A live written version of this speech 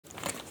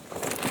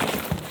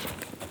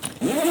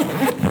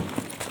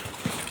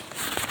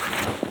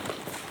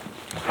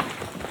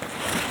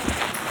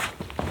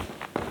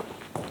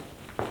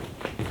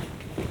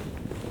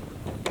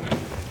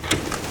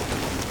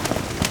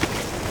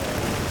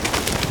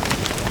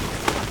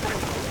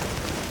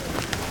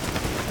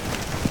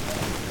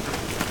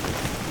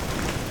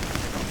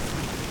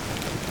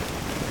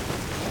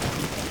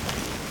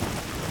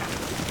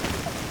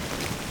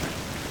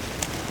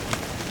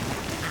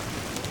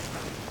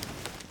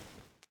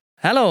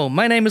Hello,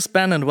 my name is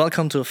Ben and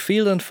welcome to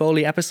Field and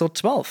Foley episode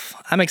 12.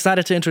 I'm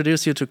excited to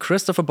introduce you to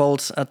Christopher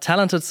Bolte, a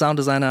talented sound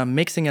designer,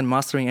 mixing and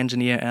mastering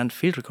engineer and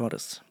field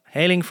recordist.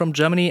 Hailing from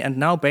Germany and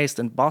now based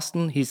in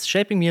Boston, he's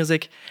shaping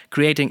music,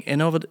 creating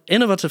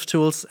innovative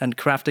tools and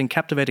crafting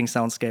captivating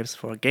soundscapes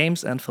for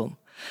games and film.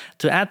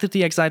 To add to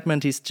the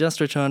excitement, he's just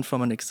returned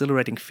from an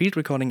exhilarating field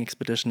recording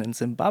expedition in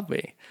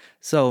Zimbabwe.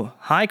 So,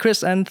 hi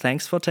Chris, and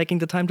thanks for taking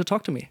the time to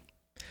talk to me.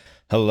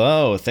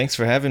 Hello, thanks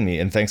for having me,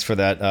 and thanks for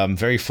that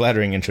very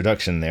flattering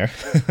introduction there.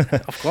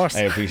 Of course.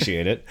 I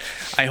appreciate it.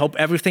 I hope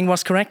everything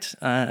was correct.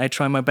 I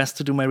try my best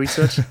to do my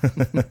research.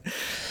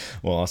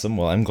 Well, awesome.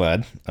 Well, I'm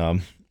glad.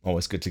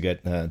 Always good to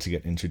get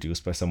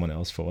introduced by someone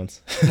else for once.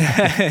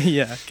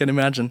 Yeah, can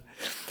imagine.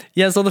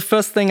 Yeah, so the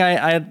first thing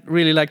I'd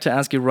really like to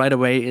ask you right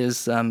away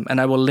is, and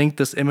I will link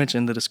this image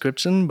in the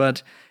description,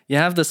 but you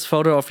have this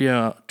photo of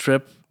your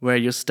trip where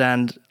you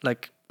stand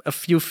like a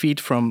few feet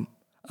from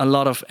a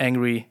lot of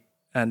angry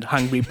and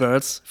hungry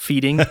birds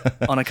feeding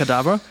on a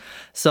cadaver.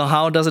 So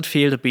how does it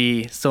feel to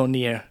be so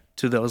near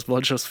to those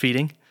vultures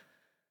feeding?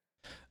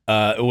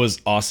 It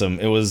was awesome.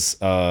 It was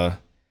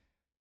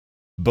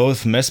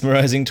both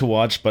mesmerizing to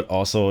watch, but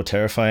also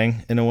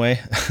terrifying in a way.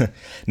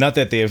 Not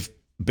that they've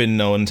been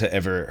known to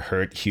ever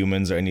hurt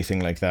humans or anything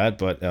like that,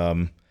 but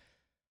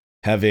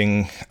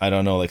having, I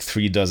don't know, like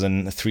three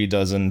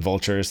dozen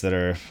vultures that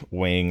are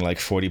weighing like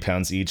 40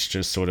 pounds each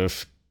just sort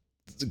of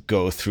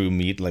go through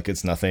meat like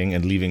it's nothing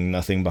and leaving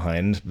nothing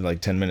behind like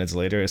 10 minutes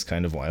later is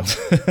kind of wild.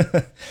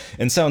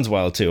 And sounds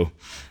wild too.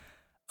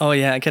 Oh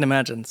yeah, I can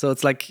imagine. So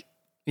it's like,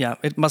 yeah,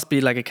 it must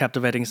be like a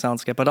captivating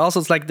soundscape, but also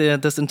it's like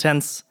this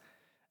intense,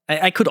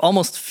 I could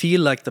almost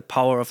feel like the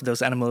power of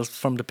those animals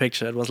from the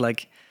picture. It was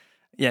like,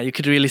 yeah, you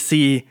could really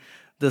see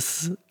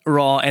this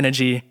raw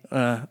energy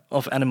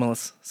of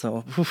animals.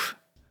 So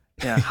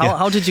yeah,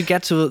 how did you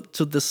get to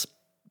this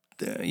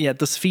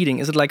this feeding?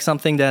 Is it like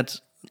something that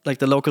like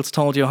the locals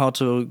told you how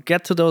to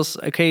get to those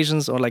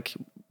occasions, or like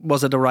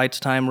was it the right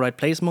time, right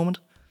place moment?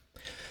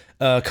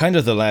 Kind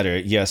of the latter,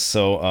 yes.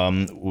 So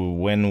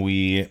when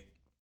we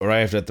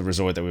arrived at the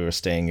resort that we were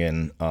staying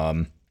in,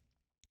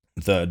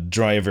 the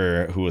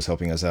driver who was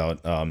helping us out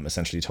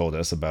essentially told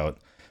us about,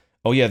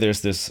 oh yeah,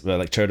 there's this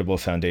like charitable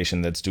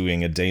foundation that's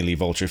doing a daily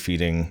vulture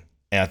feeding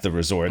at the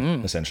resort,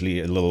 essentially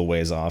a little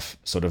ways off,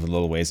 sort of a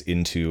little ways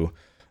into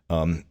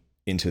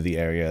the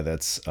area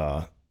that's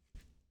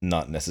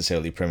not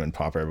necessarily prim and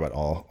proper, but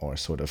all or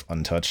sort of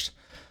untouched.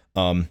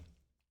 And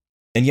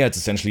yeah, it's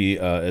essentially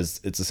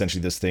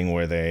this thing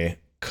where they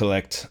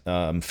collect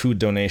food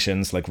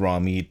donations like raw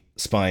meat,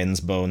 spines,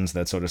 bones,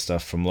 that sort of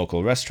stuff from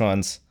local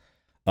restaurants,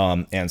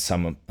 and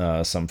some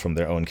from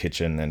their own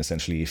kitchen, and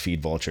essentially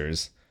feed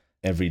vultures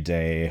every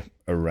day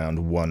around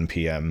 1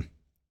 p.m.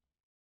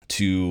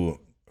 to,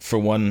 for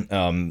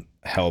one,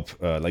 help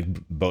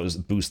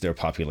boost their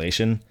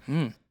population,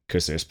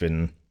 because there's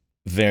been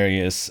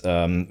various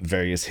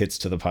hits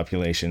to the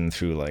population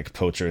through like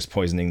poachers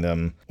poisoning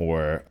them,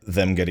 or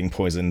them getting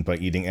poisoned by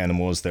eating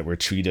animals that were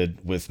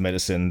treated with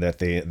medicine that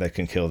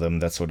can kill them,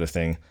 that sort of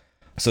thing.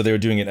 So they were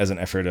doing it as an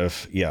effort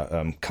of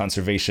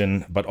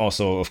conservation, but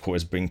also of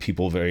course bring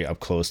people very up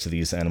close to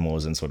these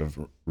animals and sort of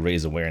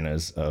raise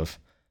awareness of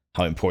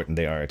how important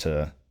they are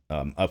to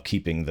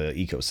upkeeping the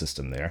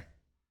ecosystem there,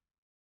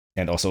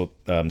 and also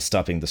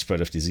stopping the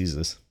spread of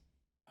diseases.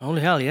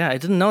 Holy hell, yeah, I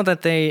didn't know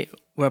that they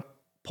were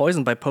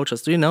poisoned by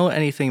poachers. Do you know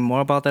anything more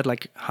about that?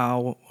 Like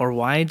how or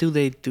why do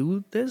they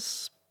do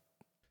this?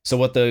 So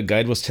what the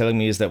guide was telling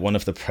me is that one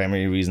of the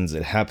primary reasons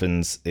it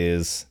happens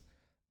is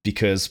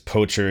because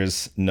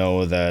poachers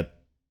know that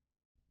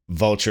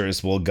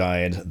vultures will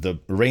guide the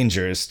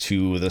rangers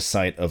to the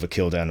site of a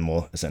killed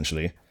animal,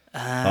 essentially.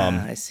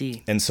 I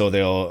see. And so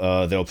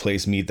they'll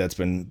place meat that's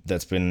been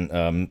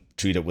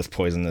treated with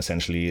poison,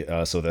 essentially,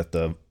 so that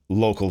the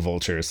local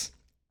vultures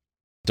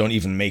don't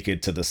even make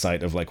it to the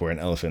site of like where an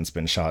elephant's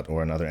been shot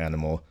or another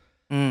animal,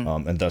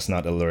 and thus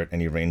not alert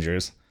any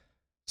rangers.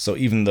 So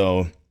even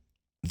though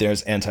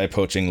there's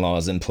anti-poaching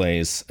laws in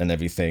place and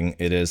everything,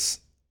 it is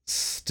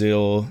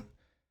still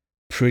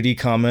pretty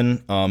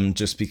common,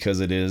 just because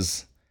it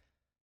is,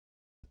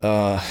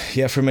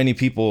 for many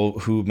people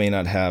who may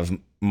not have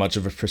much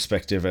of a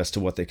perspective as to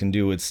what they can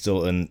do, it's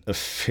still a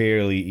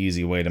fairly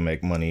easy way to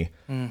make money,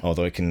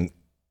 although it can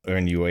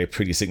earn you a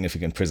pretty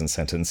significant prison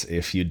sentence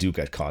if you do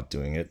get caught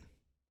doing it.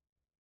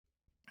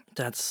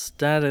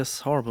 That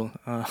is horrible.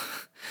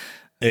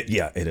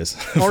 It is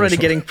already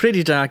getting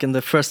pretty dark in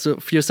the first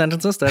few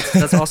sentences.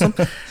 That's awesome.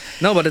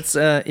 No, but it's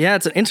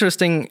it's an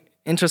interesting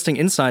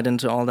insight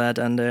into all that,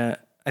 and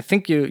I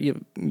think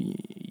you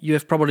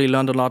have probably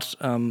learned a lot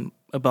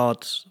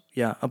about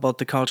about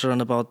the culture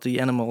and about the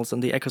animals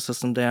and the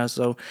ecosystem there.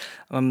 So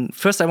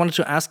first I wanted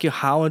to ask you,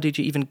 how did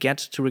you even get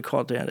to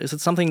record there? Is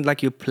it something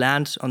like you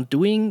planned on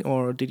doing,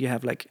 or did you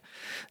have like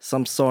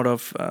some sort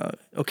of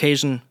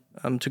occasion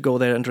to go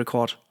there and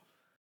record?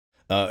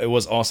 It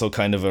was also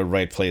kind of a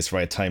right place,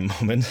 right time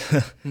moment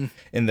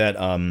in that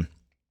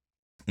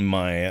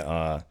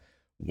my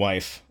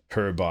wife,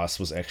 her boss,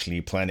 was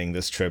actually planning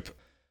this trip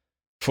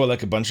for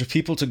like a bunch of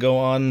people to go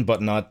on, but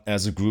not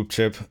as a group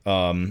trip.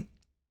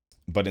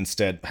 But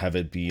instead have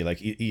it be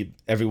like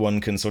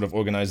everyone can sort of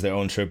organize their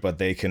own trip, but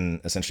they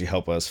can essentially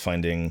help us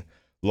finding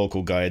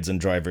local guides and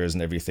drivers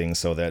and everything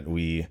so that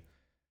we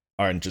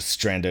aren't just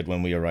stranded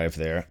when we arrive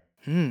there.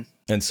 And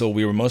so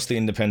we were mostly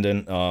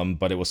independent,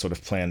 but it was sort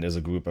of planned as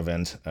a group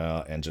event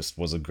and just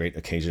was a great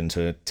occasion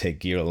to take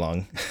gear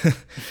along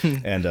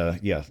and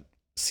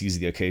seize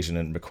the occasion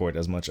and record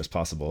as much as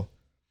possible.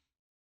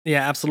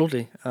 Yeah,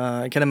 absolutely.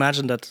 I can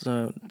imagine that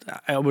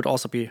I would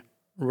also be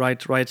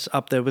right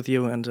up there with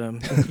you and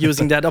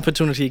using that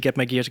opportunity to get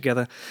my gear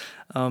together.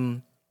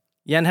 And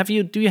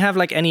do you have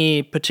like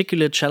any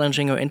particular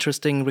challenging or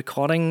interesting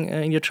recording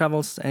in your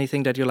travels?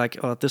 Anything that you're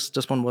like, oh, this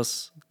one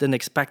didn't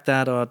expect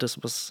that, or this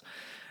was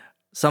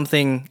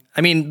something?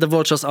 I mean, the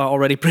vultures are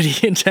already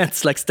pretty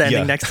intense, like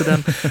standing next to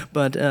them.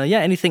 But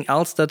anything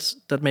else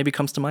that maybe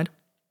comes to mind?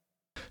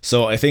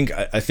 So I think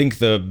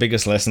the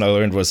biggest lesson I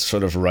learned was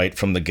sort of right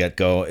from the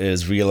get-go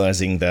is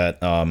realizing that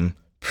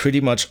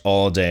pretty much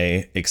all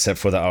day, except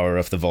for the hour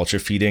of the vulture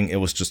feeding, it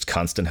was just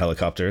constant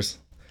helicopters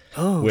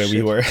where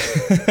we were.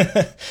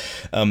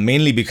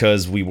 Mainly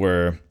because we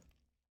were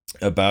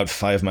about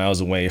 5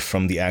 miles away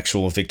from the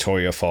actual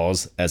Victoria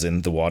Falls, as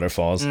in the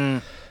waterfalls.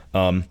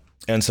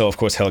 And so, of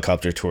course,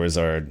 helicopter tours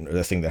are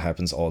the thing that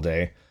happens all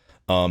day.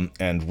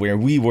 And where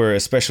we were,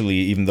 especially,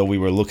 even though we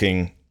were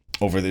looking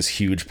over this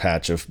huge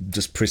patch of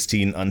just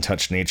pristine,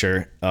 untouched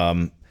nature,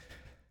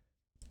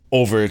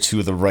 over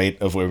to the right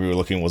of where we were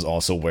looking was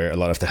also where a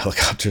lot of the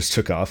helicopters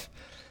took off.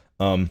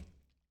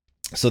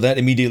 So that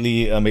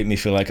immediately made me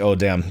feel like, oh,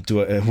 damn,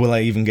 will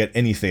I even get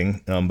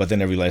anything? But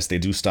then I realized they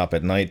do stop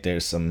at night.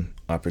 There's some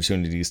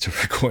opportunities to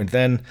record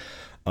then.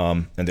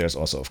 And there's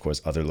also, of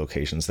course, other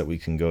locations that we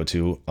can go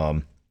to.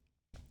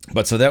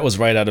 But so that was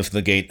right out of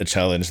the gate a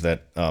challenge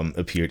that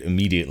appeared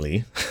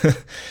immediately.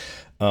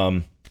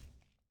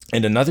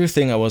 And another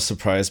thing I was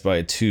surprised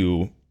by,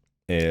 too,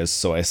 is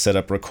so I set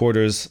up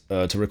recorders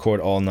to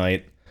record all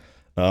night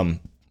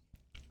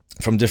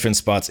from different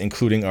spots,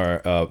 including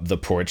our the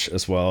porch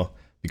as well,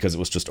 because it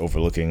was just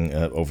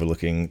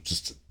overlooking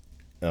just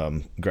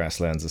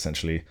grasslands,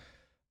 essentially.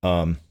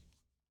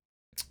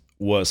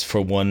 Was, for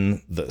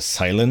one, the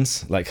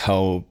silence, like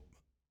how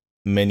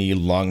many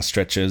long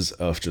stretches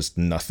of just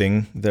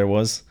nothing there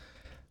was,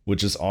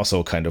 which is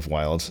also kind of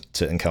wild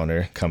to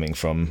encounter coming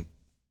from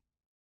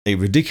a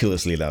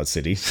ridiculously loud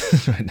city.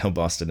 Right now,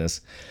 Boston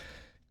is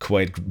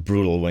quite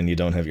brutal when you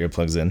don't have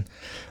earplugs in.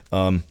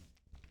 And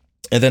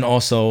then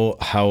also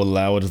how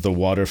loud the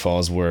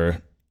waterfalls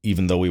were,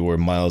 even though we were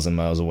miles and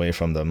miles away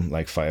from them,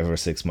 like 5 or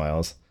 6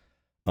 miles.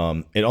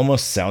 It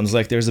almost sounds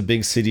like there's a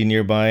big city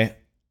nearby,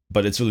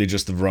 but it's really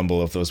just the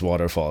rumble of those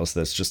waterfalls.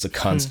 That's just a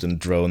constant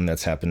drone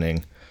that's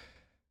happening.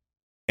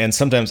 And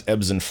sometimes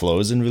ebbs and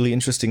flows in really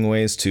interesting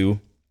ways, too.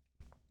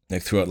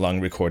 Like throughout long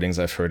recordings,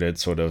 I've heard it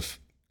sort of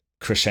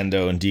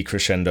crescendo and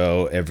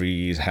decrescendo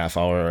every half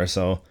hour or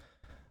so.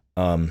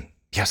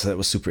 So that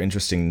was super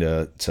interesting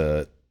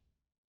to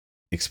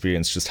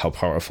experience just how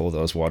powerful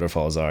those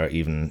waterfalls are,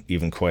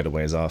 even quite a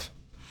ways off.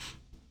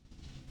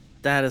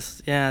 That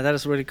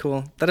is really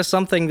cool. That is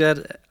something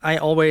that I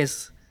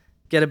always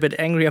get a bit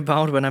angry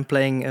about when I'm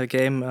playing a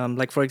game.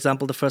 Like, for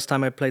example, the first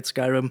time I played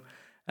Skyrim,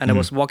 and I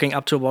was walking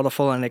up to a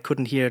waterfall and I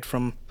couldn't hear it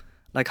from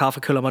like half a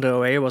kilometer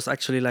away. It was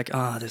actually like,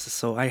 I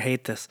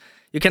hate this.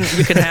 You can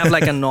have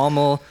like a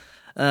normal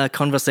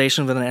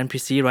conversation with an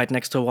NPC right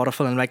next to a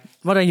waterfall, and like,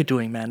 what are you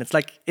doing, man? It's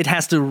like, it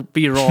has to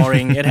be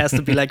roaring. It has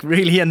to be like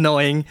really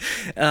annoying,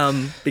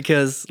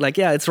 because like,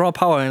 it's raw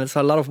power and it's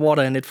a lot of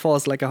water and it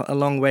falls like a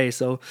long way.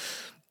 So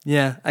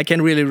yeah, I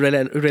can really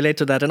relate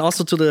to that, and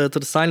also to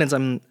the silence.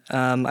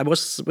 I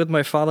was with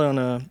my father on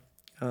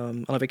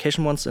a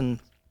vacation once and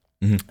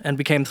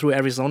we came through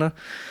Arizona,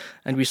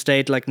 and we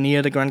stayed like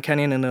near the Grand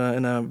Canyon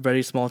in a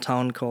very small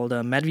town called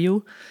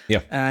Madview. Yeah.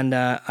 And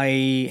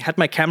I had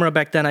my camera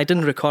back then. I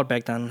didn't record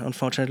back then,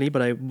 unfortunately,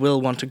 but I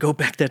will want to go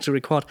back there to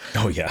record.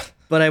 Oh yeah.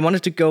 But I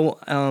wanted to go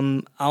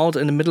out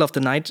in the middle of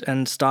the night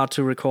and start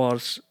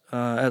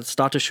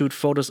to shoot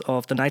photos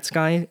of the night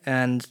sky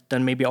and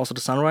then maybe also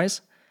the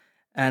sunrise.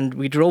 And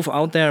we drove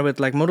out there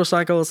with like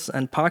motorcycles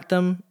and parked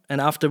them.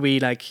 And after we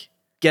like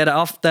get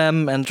off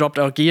them and dropped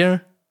our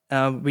gear,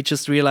 we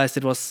just realized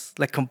it was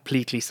like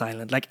completely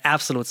silent, like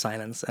absolute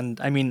silence. And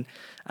I mean,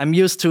 I'm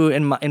used to,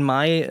 in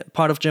my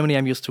part of Germany,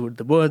 I'm used to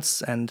the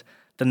woods and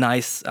the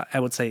nice, I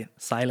would say,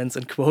 silence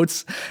in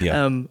quotes,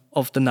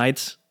 of the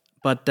night.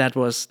 But that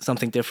was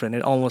something different.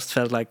 It almost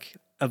felt like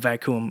a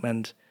vacuum,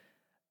 and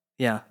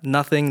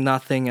nothing.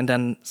 And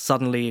then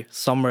suddenly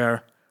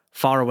somewhere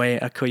far away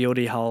a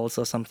coyote howls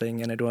or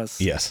something, and it was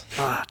Yes.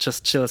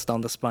 just chills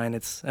down the spine.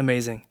 It's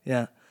amazing.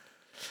 Yeah.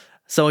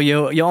 So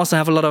you also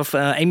have a lot of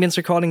ambience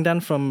recording then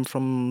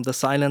from the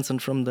silence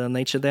and from the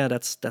nature there.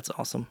 That's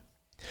awesome.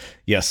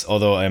 Yes,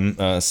 although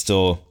I'm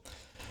still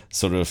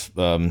sort of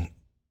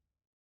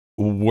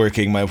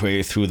working my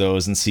way through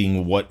those and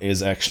seeing what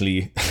is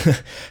actually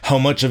how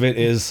much of it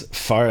is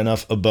far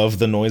enough above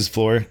the noise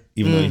floor,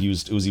 even though I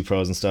used Uzi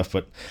Pros and stuff,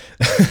 but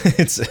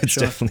it's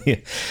sure.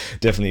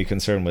 definitely a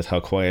concern with how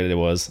quiet it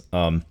was.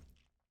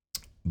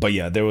 But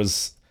yeah, there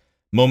was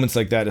moments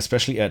like that,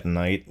 especially at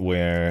night,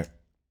 where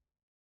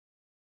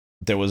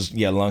there was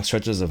long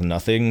stretches of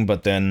nothing,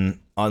 but then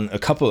on a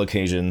couple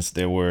occasions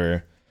there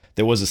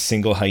was a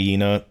single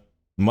hyena,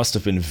 must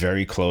have been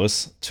very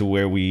close to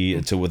where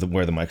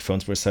where the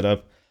microphones were set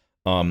up.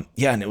 And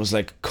it was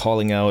like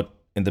calling out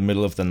in the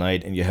middle of the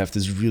night, and you have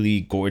this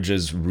really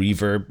gorgeous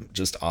reverb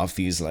just off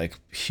these like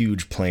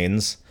huge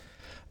plains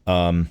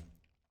of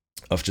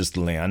just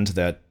land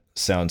that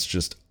sounds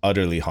just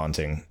utterly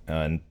haunting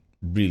and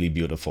really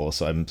beautiful.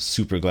 So I'm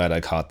super glad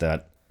I caught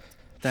that.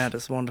 That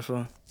is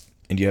wonderful.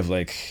 And you have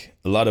like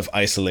a lot of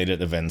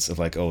isolated events of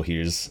like, oh,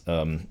 here's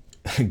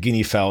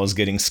guinea fowls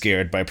getting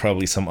scared by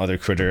probably some other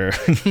critter,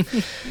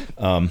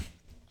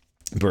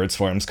 bird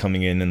swarms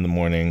coming in the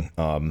morning.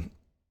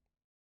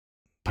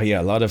 But yeah,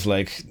 a lot of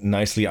like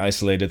nicely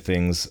isolated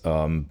things,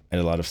 and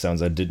a lot of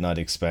sounds I did not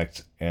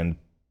expect, and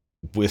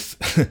with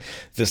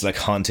this like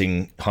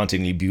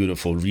hauntingly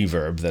beautiful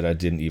reverb that I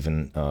didn't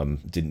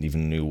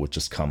even knew would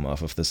just come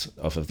off of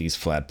these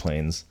flat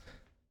plains.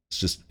 It's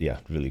just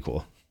really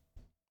cool.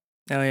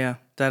 Oh yeah,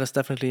 that is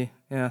definitely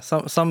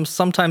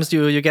sometimes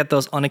you get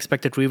those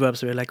unexpected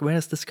reverbs where you're like, where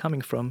is this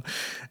coming from?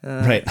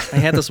 Right. I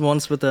had this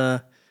once with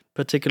a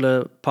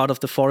particular part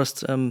of the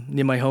forest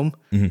near my home,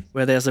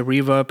 where there's a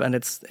reverb, and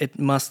it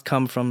must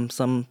come from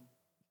some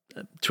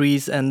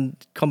trees and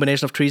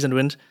combination of trees and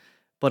wind,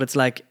 but it's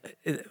like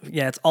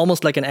it's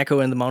almost like an echo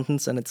in the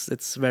mountains, and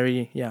it's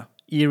very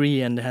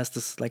eerie, and it has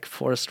this like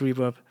forest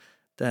reverb.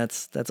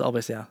 That's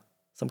always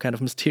some kind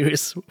of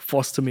mysterious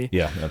force to me.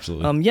 Yeah,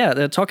 absolutely.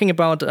 They're talking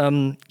about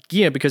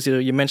gear, because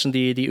you mentioned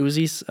the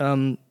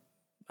Uzis.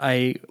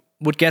 I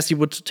would guess you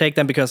would take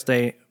them because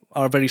they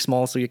are very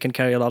small, so you can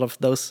carry a lot of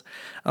those.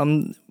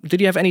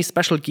 Did you have any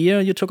special gear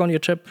you took on your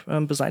trip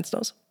besides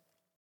those?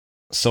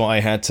 So I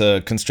had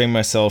to constrain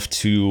myself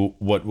to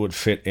what would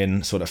fit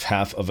in sort of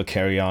half of a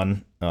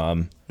carry-on.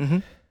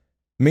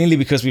 Mainly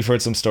because we've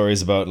heard some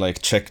stories about like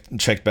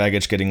checked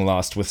baggage getting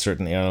lost with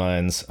certain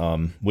airlines,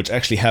 which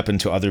actually happened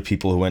to other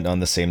people who went on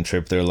the same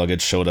trip. Their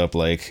luggage showed up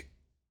like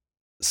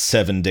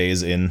 7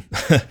 days in.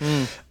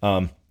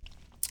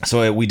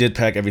 So we did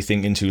pack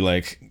everything into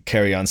like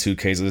carry-on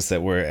suitcases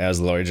that were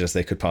as large as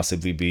they could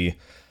possibly be.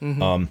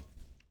 And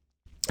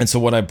so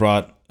what I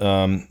brought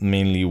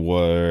mainly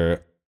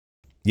were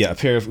a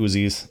pair of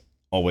Uzis,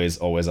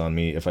 always on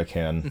me if I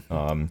can.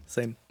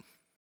 Same.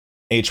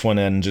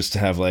 H1N, just to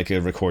have like a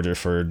recorder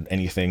for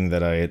anything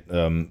that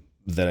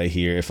I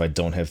hear if I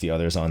don't have the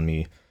others on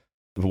me.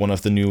 One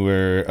of the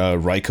newer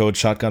Rycote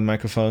shotgun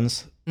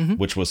microphones,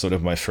 which was sort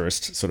of my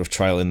first sort of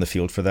trial in the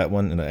field for that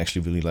one, and I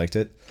actually really liked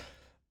it.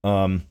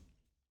 The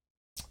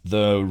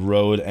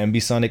Rode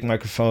Ambisonic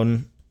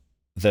microphone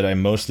that I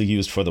mostly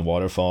used for the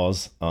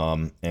waterfalls,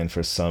 and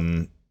for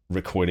some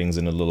recordings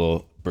in a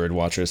little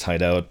birdwatcher's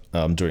hideout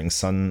during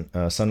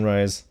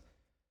sunrise.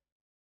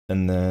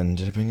 And then,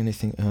 did I bring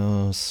anything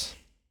else?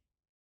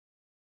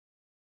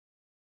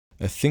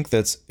 I think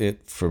that's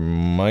it for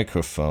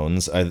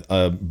microphones.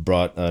 I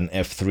brought an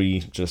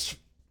F3 just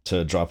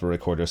to drop a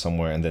recorder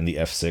somewhere, and then the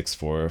F6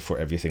 for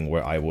everything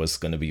where I was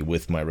going to be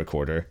with my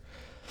recorder,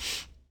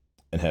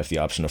 and have the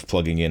option of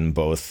plugging in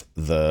both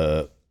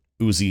the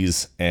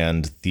Uzis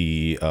and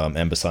the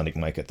Ambisonic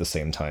mic at the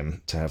same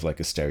time to have like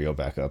a stereo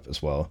backup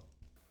as well.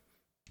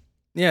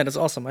 Yeah, that's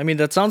awesome. I mean,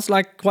 that sounds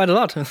like quite a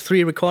lot.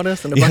 3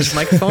 recorders and a bunch of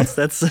microphones.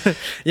 That's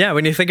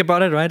when you think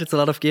about it, right? It's a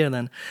lot of gear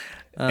then.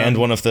 And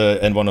one of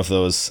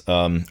those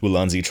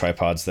Ulanzi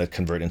tripods that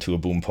convert into a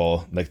boom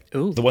pole, like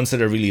the ones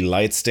that are really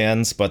light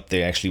stands, but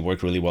they actually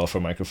work really well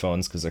for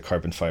microphones because they're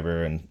carbon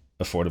fiber and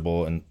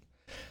affordable. And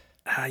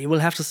you will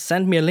have to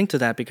send me a link to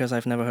that, because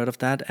I've never heard of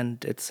that,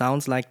 and it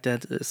sounds like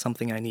that is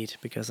something I need,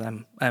 because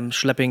I'm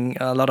schlepping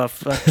a lot of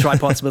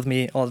tripods with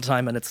me all the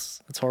time, and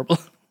it's horrible.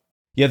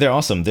 Yeah, they're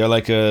awesome. They're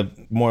like a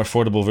more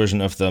affordable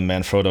version of the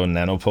Manfrotto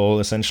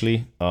Nanopole,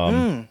 essentially.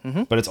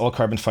 But it's all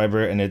carbon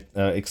fiber, and it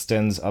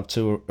extends up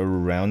to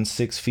around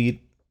 6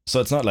 feet.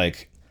 So it's not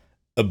like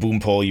a boom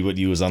pole you would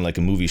use on like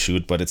a movie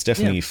shoot, but it's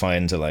definitely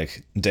fine to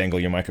like dangle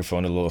your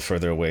microphone a little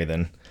further away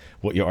than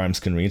what your arms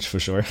can reach, for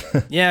sure.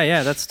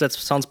 That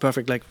sounds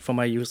perfect, like for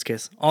my use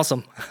case.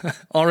 Awesome.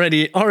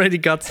 already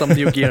got some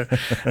new gear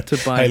to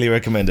buy. Highly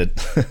recommended.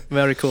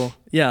 Very cool.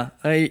 Yeah,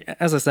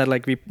 as I said,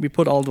 like we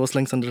put all those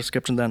links in the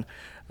description then,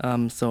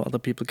 so other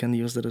people can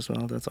use it as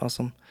well. That's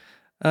awesome.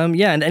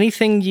 And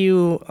anything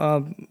you,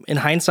 in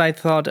hindsight,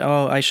 thought,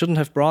 I shouldn't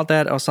have brought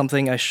that, or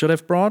something I should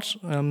have brought,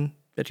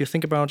 that you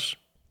think about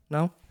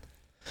now?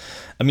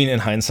 I mean, in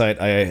hindsight,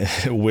 I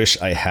wish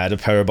I had a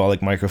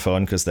parabolic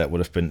microphone because that would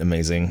have been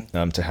amazing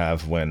to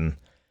have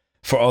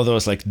for all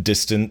those like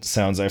distant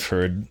sounds I've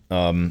heard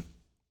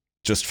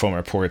just from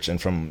our porch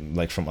and from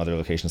other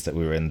locations that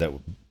we were in. That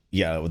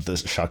the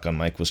shotgun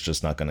mic was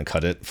just not going to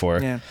cut it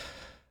for. Yeah.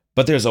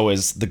 But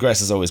the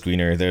grass is always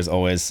greener. There's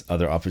always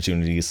other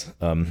opportunities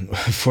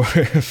for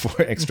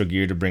extra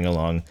gear to bring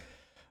along.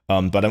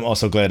 But I'm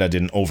also glad I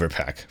didn't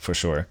overpack for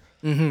sure.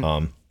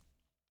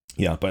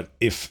 But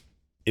if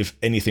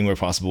anything were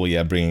possible,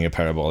 bringing a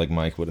parabolic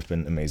mic would have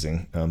been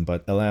amazing.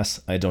 But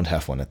alas, I don't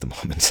have one at the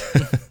moment.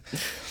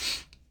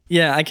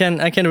 Yeah, I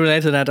can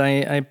relate to that.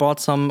 I bought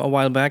some a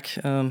while back,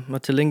 a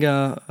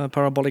Tilinga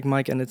parabolic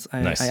mic, and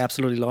Nice. I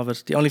absolutely love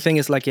it. The only thing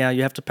is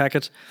you have to pack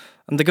it.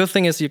 And the good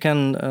thing is you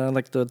can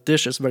the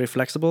dish is very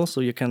flexible,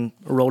 so you can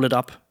roll it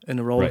up in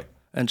a roll Right.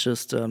 and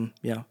just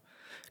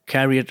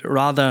carry it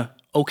rather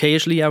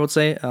occasionally, I would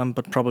say,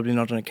 but probably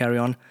not in a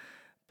carry-on.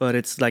 But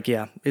it's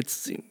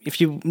it's if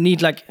you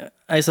need like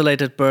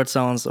isolated bird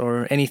sounds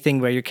or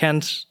anything where you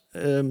can't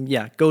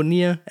go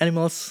near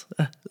animals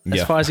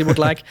as far as you would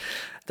like.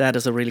 That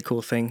is a really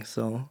cool thing.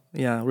 So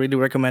really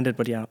recommend it.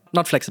 But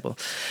not flexible.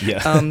 Yeah,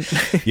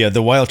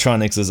 the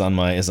Wildtronics is on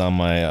my is on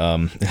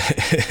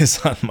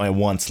my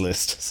wants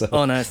list.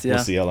 So nice. Yeah,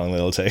 we'll see how long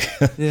that'll take.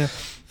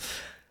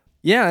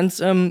 Yeah,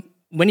 and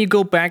when you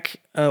go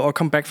back or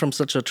come back from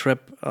such a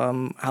trip,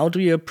 how do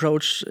you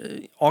approach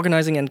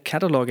organizing and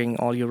cataloging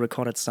all your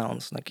recorded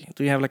sounds? Like,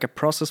 do you have like a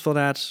process for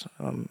that?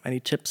 Any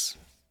tips?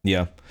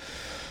 Yeah.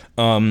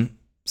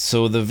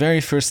 So the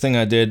very first thing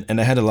I did, and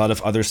I had a lot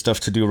of other stuff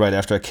to do right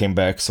after I came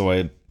back, so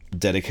I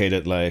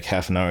dedicated like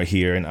half an hour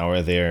here, an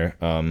hour there,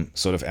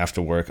 sort of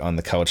after work on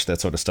the couch, that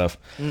sort of stuff,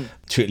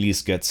 to at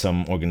least get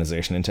some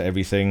organization into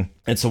everything.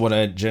 And so what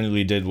I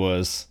generally did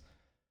was,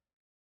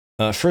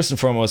 first and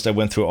foremost, I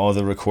went through all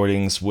the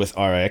recordings with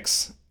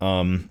RX,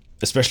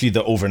 especially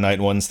the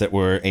overnight ones that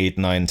were 8,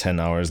 9, 10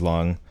 hours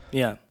long.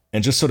 Yeah.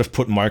 And just sort of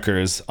put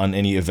markers on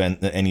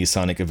any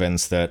sonic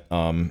events that,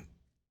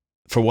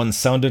 for one,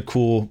 sounded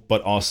cool,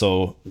 but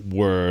also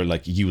were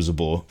like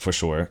usable for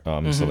sure.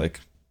 So like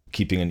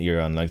keeping an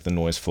ear on like the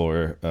noise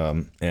floor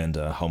and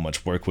how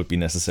much work would be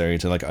necessary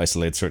to like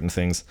isolate certain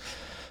things.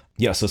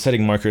 Yeah, so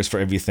setting markers for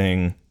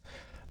everything,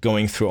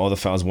 going through all the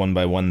files one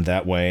by one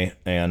that way,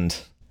 and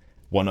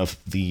one of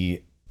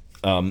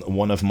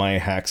my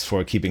hacks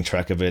for keeping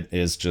track of it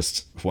is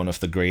just one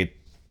of the great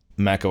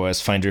macOS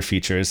Finder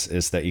features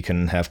is that you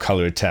can have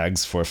colored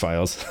tags for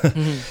files.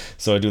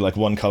 So I do like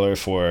one color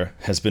for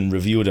has been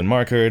reviewed and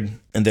markered,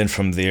 and then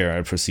from there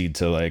I proceed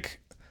to like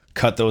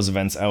cut those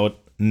events out,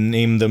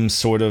 name them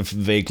sort of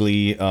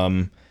vaguely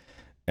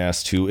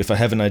as to if I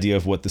have an idea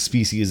of what the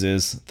species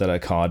is that I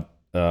caught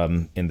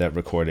in that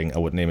recording, I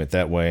would name it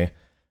that way.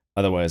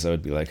 Otherwise I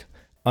would be like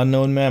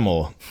unknown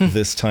mammal,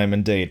 this time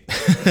and date.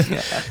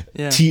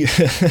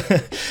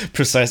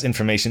 Precise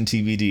information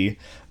TBD.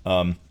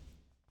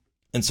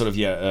 And sort of,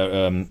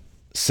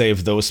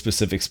 save those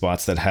specific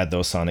spots that had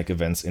those sonic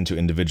events into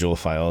individual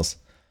files.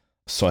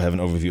 So I have an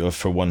overview of,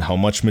 for one, how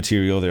much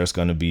material there's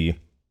going to be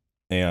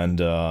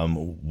and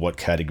what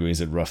categories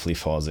it roughly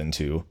falls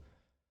into.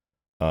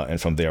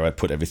 And from there, I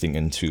put everything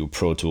into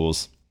Pro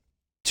Tools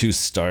to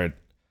start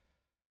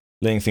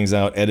laying things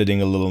out, editing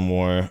a little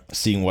more,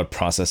 seeing what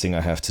processing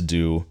I have to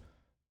do,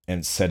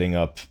 and setting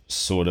up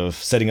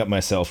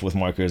myself with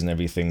markers and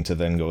everything to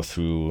then go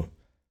through,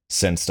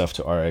 send stuff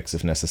to RX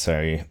if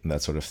necessary,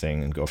 that sort of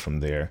thing, and go from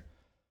there.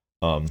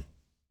 And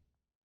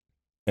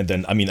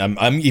then, I mean,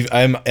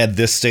 I'm at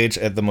this stage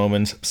at the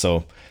moment,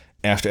 so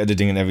after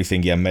editing and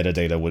everything,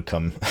 metadata would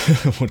come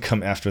would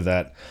come after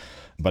that.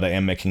 But I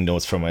am making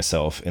notes for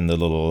myself in the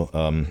little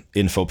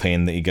info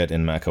pane that you get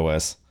in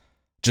macOS,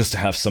 just to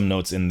have some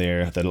notes in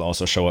there that'll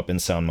also show up in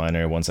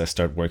SoundMiner once I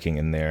start working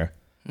in there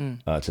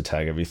to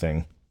tag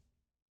everything.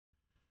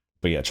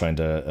 But trying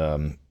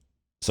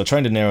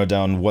to narrow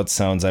down what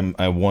sounds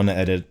I want to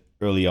edit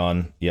early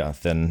on,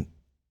 then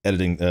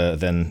editing,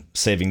 then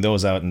saving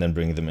those out and then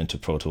bringing them into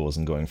Pro Tools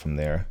and going from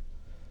there.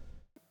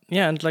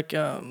 Yeah, and like,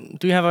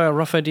 do you have a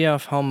rough idea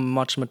of how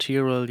much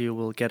material you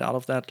will get out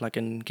of that, like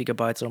in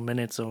gigabytes or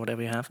minutes or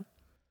whatever you have?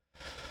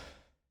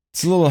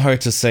 It's a little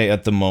hard to say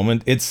at the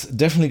moment. It's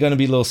definitely going to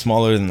be a little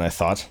smaller than I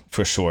thought,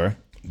 for sure.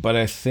 But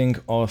I think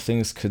all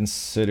things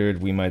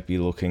considered, we might be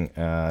looking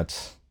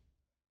at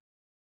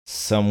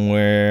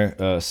somewhere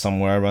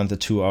around the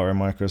 2-hour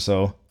mark or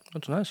so.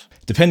 That's nice.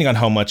 Depending on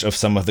how much of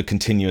some of the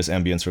continuous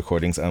ambience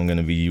recordings I'm going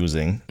to be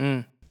using.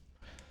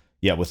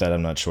 With that,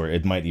 I'm not sure.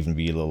 It might even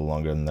be a little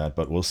longer than that,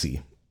 but we'll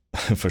see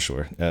for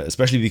sure.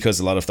 Especially because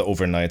a lot of the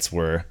overnights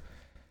were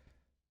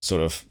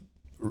sort of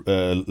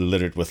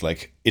littered with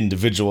like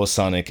individual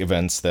sonic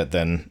events that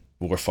then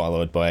were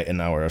followed by an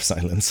hour of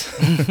silence.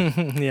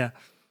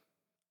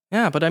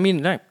 Yeah, but I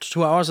mean, like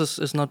 2 hours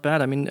is not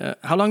bad. I mean,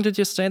 how long did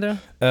you stay there?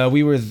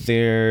 We were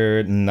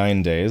there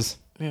 9 days.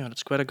 Yeah,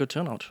 that's quite a good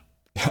turnout.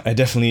 I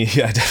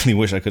definitely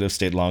wish I could have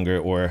stayed longer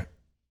or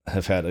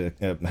have had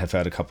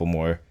a couple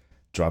more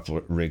drop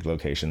rig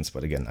locations.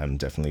 But again, I'm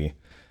definitely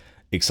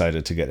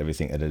excited to get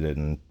everything edited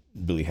and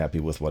really happy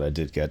with what I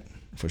did get,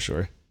 for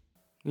sure.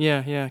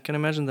 Yeah, I can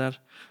imagine that.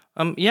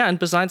 Yeah, and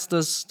besides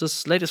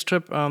this latest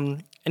trip,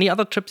 any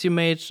other trips you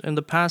made in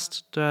the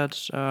past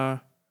that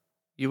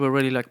you were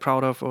really like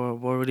proud of or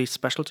were really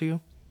special to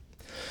you?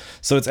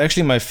 So it's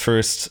actually my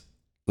first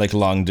like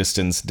long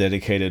distance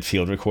dedicated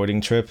field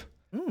recording trip.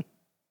 Mm.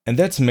 And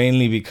that's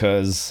mainly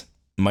because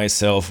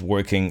myself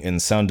working in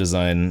sound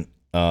design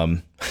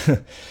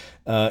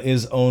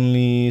is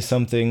only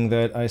something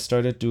that I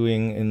started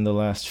doing in the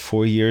last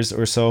 4 years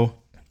or so.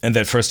 And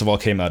that first of all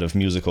came out of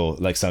musical,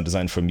 like sound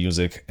design for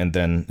music, and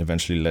then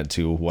eventually led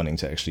to wanting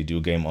to actually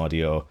do game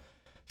audio,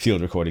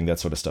 field recording, that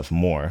sort of stuff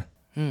more.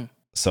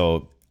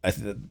 So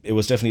it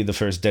was definitely the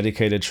first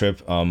dedicated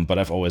trip, but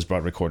I've always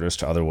brought recorders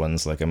to other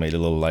ones. Like I made a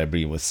little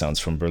library with sounds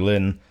from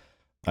Berlin.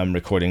 I'm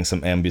recording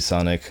some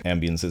ambisonic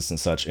ambiences and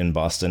such in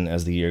Boston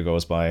as the year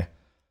goes by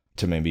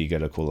to maybe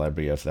get a cool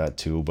library of that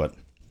too, but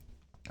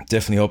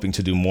definitely hoping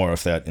to do more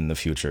of that in the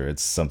future.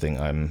 It's something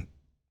I'm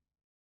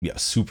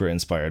super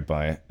inspired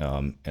by,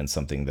 and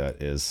something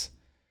that is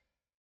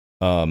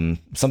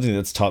something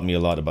that's taught me a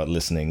lot about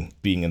listening,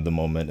 being in the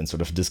moment, and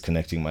sort of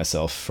disconnecting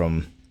myself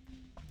from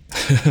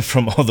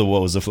from all the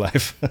woes of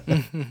life.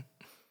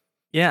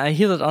 Yeah, I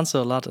hear that answer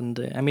a lot,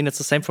 and I mean it's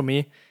the same for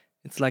me.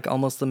 It's like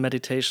almost a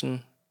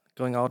meditation,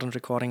 going out and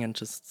recording and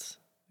just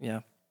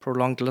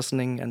prolonged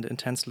listening and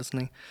intense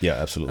listening. Yeah,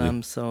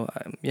 absolutely. So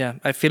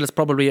I feel it's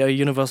probably a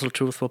universal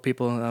truth for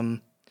people,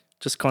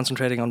 just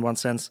concentrating on one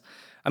sense.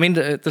 I mean,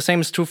 the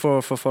same is true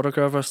for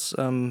photographers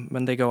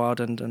when they go out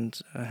and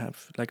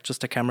have like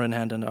just a camera in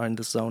hand and are in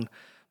this zone.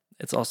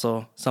 It's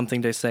also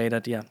something they say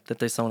that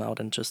they zone out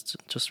and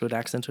just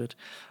relax into it.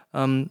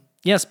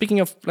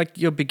 Speaking of like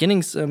your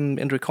beginnings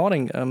in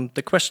recording,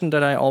 the question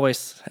that I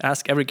always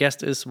ask every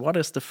guest is, what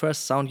is the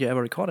first sound you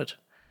ever recorded?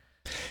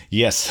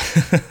 Yes,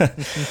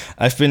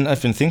 I've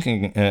been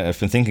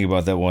thinking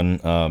about that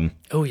one.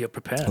 Oh, you're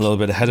prepared. A little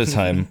bit ahead of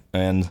time,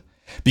 and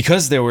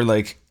because there were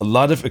like a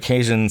lot of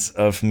occasions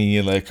of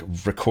me like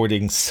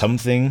recording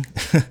something,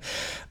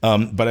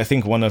 but I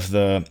think one of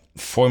the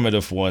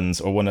formative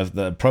ones, or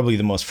probably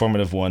the most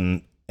formative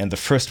one, and the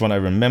first one I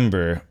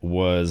remember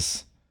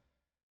was,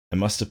 it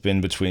must have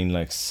been between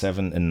like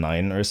 7 and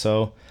 9 or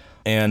so.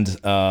 And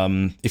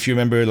if you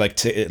remember, like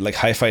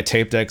hi-fi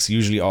tape decks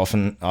usually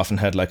often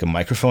had like a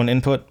microphone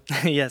input.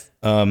 Yes.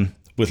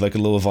 With like a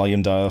little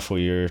volume dial for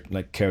your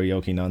like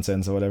karaoke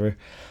nonsense or whatever.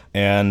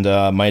 And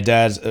my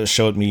dad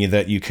showed me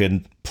that you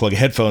could plug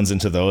headphones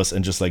into those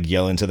and just like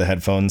yell into the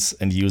headphones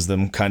and use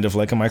them kind of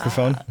like a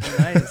microphone.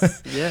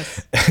 Nice.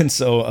 Yes. And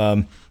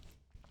so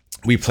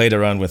we played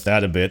around with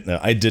that a bit.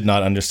 I did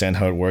not understand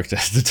how it worked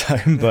at the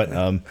time, but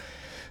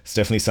it's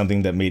definitely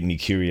something that made me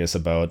curious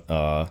about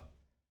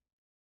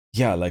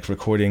like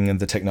recording and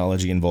the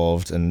technology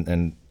involved,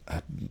 and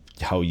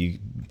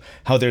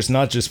how there's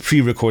not just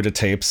pre-recorded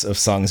tapes of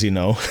songs,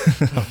 how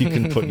you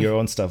can put your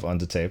own stuff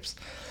onto tapes.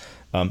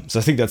 So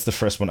I think that's the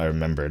first one I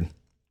remembered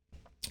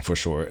for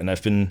sure. And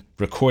I've been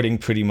recording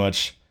pretty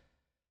much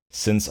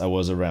since I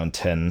was around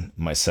 10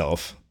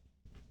 myself.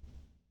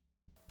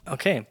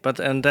 Okay,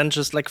 and then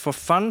just like for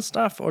fun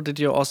stuff, or did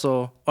you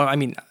also, or I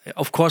mean,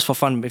 of course for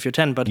fun if you're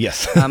 10, but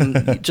yes.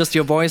 Just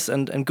your voice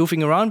and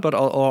goofing around, but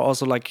or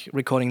also like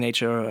recording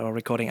nature or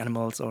recording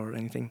animals or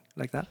anything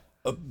like that?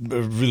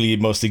 Really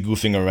mostly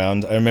goofing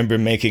around. I remember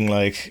making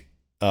like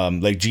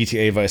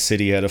GTA Vice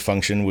City had a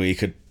function where you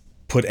could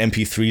put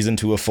MP3s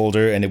into a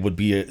folder and it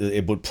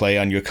would play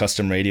on your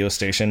custom radio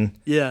station.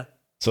 Yeah.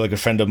 So like a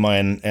friend of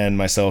mine and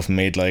myself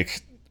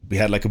we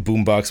had like a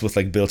boombox with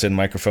like built-in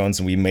microphones,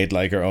 and we made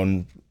like our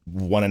own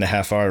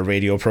 1.5 hour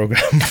radio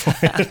program for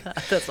it.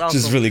 That's awesome. Which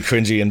is really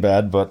cringy and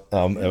bad, but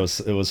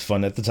it was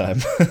fun at the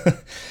time.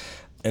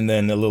 And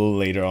then a little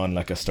later on,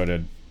 like I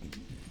started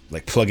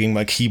like plugging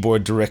my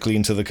keyboard directly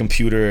into the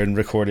computer and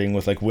recording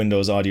with like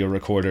Windows Audio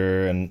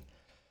Recorder and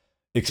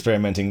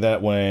experimenting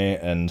that way.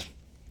 And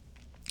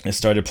I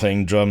started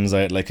playing drums.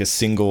 I had like a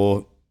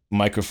single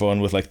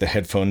microphone with like the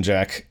headphone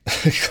jack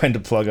kind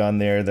of plug on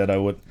there that I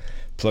would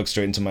plug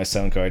straight into my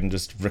sound card and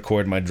just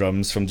record my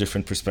drums from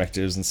different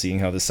perspectives and seeing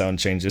how the sound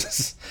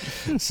changes.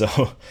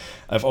 So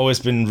I've always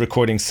been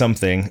recording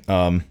something,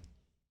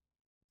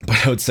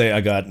 but I would say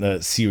I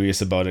got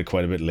serious about it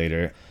quite a bit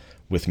later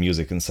with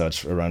music and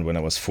such, around when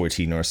I was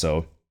 14 or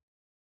so.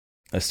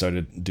 I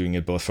started doing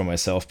it both for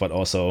myself, but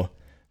also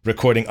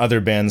recording other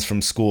bands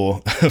from school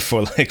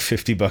for like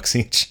 $50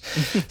 each,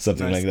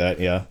 something Nice. like that.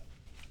 Yeah.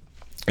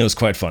 It was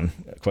quite fun,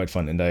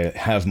 and I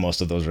have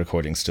most of those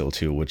recordings still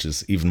too, which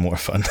is even more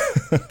fun.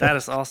 That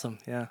is awesome.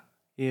 Yeah,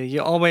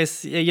 you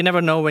always you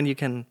never know when you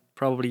can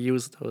probably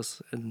use those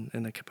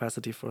in a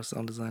capacity for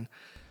sound design.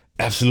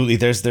 Absolutely,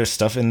 there's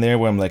stuff in there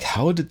where I'm like,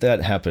 how did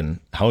that happen?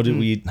 How did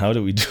we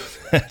do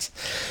that?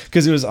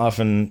 Because it was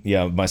often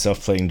myself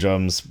playing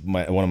drums,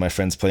 one of my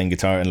friends playing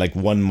guitar, and like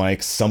one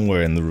mic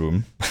somewhere in the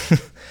room.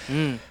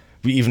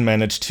 We even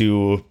managed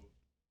to.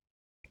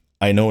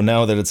 I know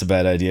now that it's a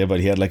bad idea,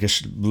 but he had like a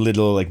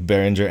little like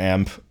Behringer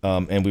amp,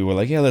 and we were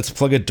like, let's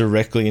plug it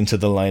directly into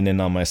the line in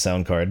on my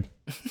sound card.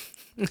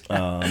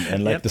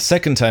 And like the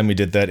second time we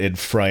did that, it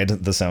fried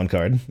the sound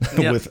card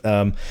with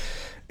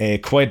a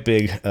quite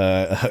big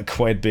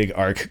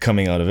arc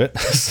coming out of it.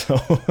 So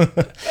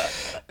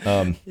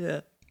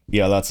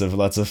lots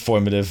of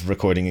formative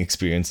recording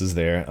experiences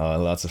there.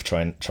 Lots of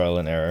trial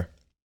and error.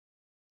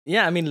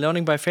 Yeah, I mean,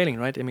 learning by failing,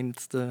 right? I mean,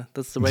 that's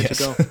the way to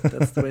go.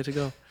 That's the way to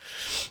go.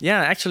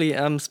 Yeah, actually,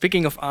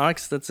 speaking of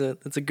arcs, that's a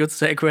good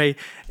segue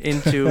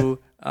into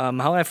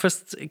how I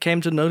first came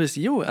to notice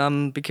you.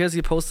 Because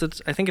you posted,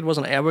 I think it was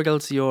on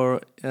Airwiggle, your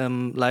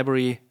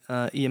library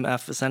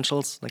EMF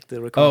essentials, like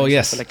the recording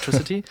of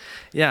electricity.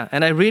 Yeah,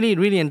 and I really,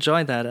 really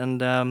enjoyed that.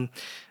 And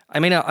I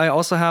mean, I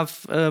also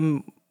have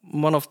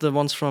one of the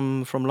ones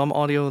from Lom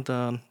Audio,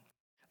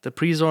 the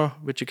Presor,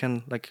 which you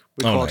can like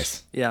record,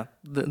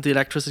 the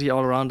electricity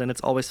all around, and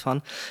it's always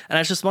fun. And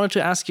I just wanted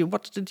to ask you,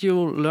 what did you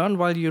learn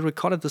while you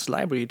recorded this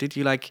library? Did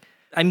you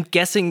I'm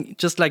guessing,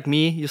 just like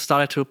me, you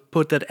started to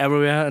put that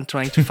everywhere and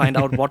trying to find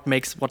out what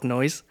makes what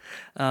noise.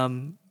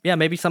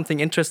 Maybe something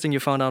interesting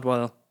you found out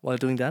while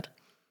doing that?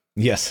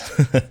 Yes.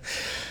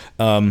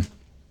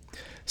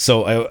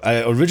 So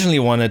I originally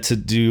wanted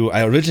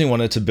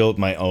to build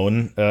my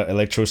own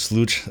electro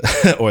sluch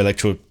or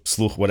electro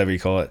sluch, whatever you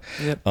call it.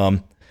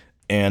 Yep.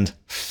 And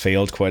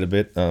failed quite a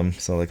bit.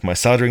 So like my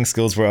soldering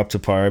skills were up to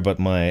par, but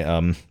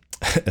my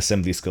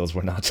assembly skills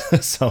were not.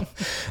 So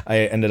I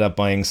ended up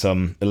buying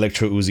some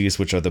electro Uzis,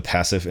 which are the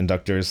passive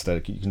inductors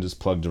that you can just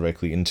plug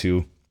directly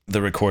into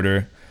the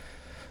recorder,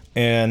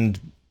 and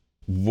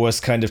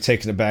was kind of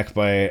taken aback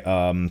by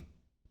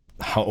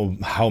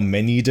how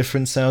many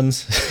different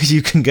sounds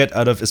you can get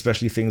out of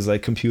especially things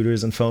like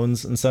computers and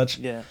phones and such.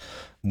 Yeah.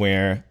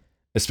 Where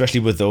especially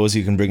with those,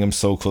 you can bring them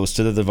so close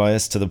to the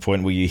device to the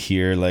point where you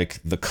hear like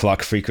the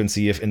clock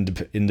frequency of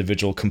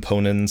individual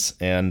components,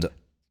 and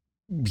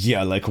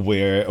like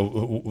where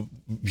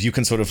you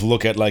can sort of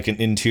look at like an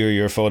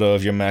interior photo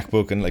of your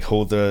MacBook and like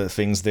hold the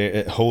things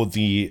there, hold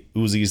the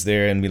Uzis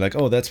there, and be like,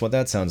 oh, that's what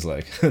that sounds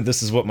like.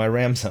 This is what my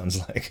RAM sounds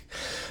like.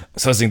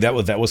 So I was thinking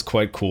that was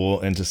quite cool,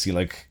 and to see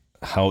like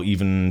how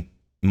even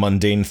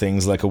mundane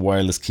things like a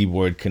wireless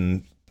keyboard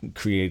can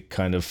create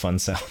kind of fun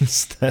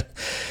sounds that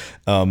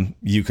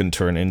you can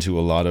turn into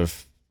a lot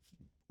of,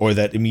 or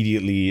that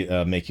immediately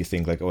make you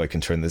think like, oh, I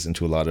can turn this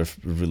into a lot of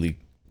really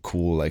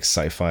cool like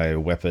sci-fi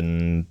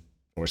weapon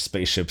or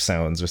spaceship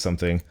sounds or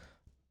something.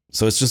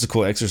 So it's just a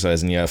cool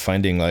exercise, and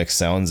finding like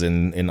sounds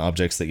in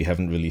objects that you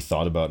haven't really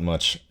thought about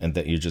much and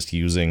that you're just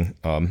using.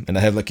 And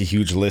I have like a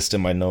huge list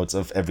in my notes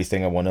of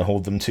everything I want to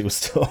hold them to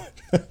still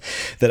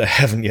that I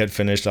haven't yet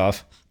finished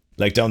off.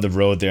 Like down the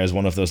road, there's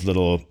one of those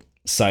little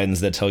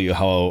signs that tell you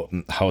how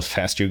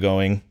fast you're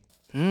going,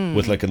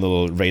 with like a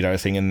little radar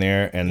thing in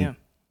there. And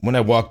when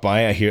I walk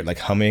by, I hear it like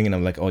humming, and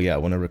I'm like, oh yeah, I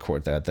want to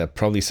record that. That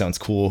probably sounds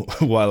cool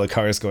while a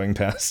car is going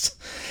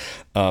past.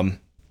 So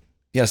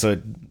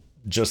it,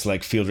 just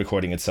like field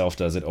recording itself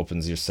does, it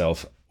opens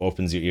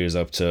your ears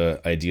up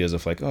to ideas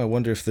of like, oh, I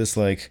wonder if this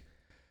like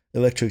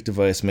electric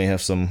device may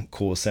have some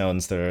cool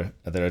sounds that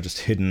are just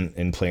hidden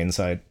in plain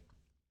sight.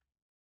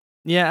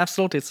 Yeah,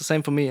 absolutely. It's the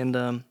same for me. And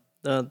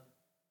the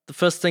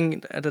first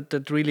thing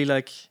that really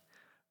like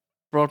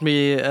brought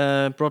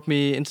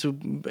me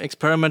into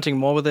experimenting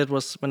more with it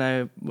was when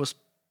I was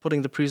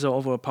putting the Presor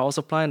over a power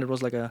supply, and it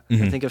was like I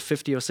think a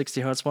 50 or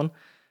 60 hertz one.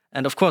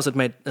 And of course, it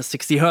made a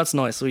 60 hertz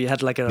noise, so you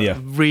had like a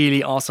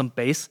really awesome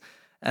bass.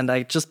 And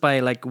I just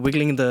by like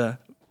wiggling the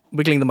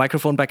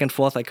microphone back and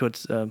forth, I could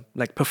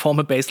like perform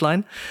a bass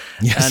line.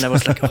 Yes. And I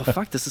was like, oh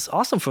fuck, this is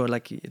awesome for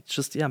like it's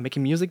just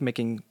making music,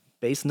 making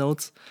bass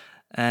notes,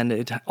 and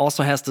it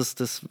also has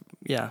this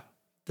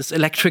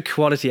electric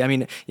quality. I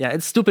mean,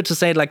 it's stupid to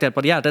say it like that,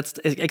 but that's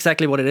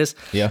exactly what it is.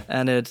 Yeah,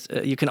 and it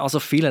you can also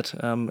feel it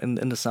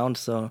in the sound.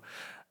 So.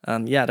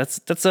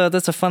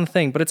 That's a fun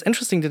thing, but it's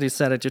interesting that you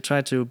said that you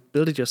try to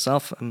build it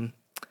yourself. I'm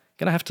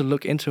gonna have to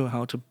look into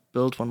how to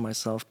build one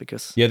myself,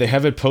 because they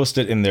have it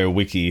posted in their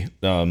wiki.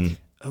 Nice.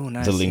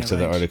 The link to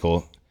the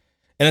article,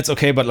 and it's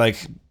okay. But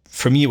like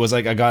for me, it was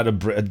like I got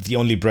the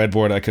only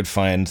breadboard I could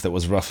find that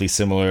was roughly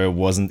similar,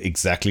 wasn't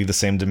exactly the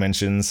same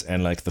dimensions,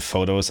 and like the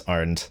photos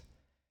aren't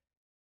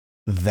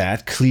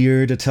that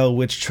clear to tell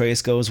which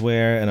trace goes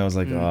where, and I was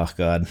like, oh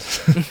god.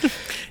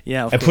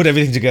 I put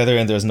everything together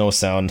and there's no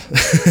sound.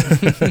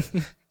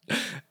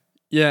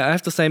 I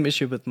have the same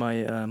issue with my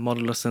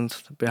modular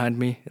synth behind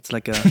me. It's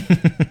like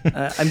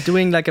I'm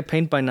doing like a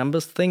paint by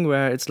numbers thing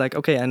where it's like,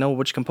 okay, I know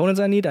which components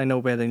I need, I know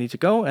where they need to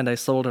go, and I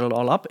solder it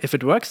all up. If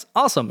it works,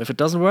 awesome. If it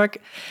doesn't work,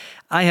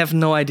 I have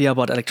no idea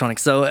about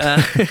electronics. So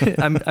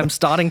I'm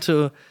starting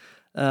to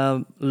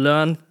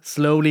learn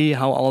slowly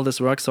how all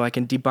this works, so I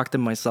can debug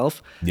them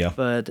myself.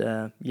 But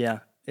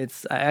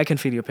it's I can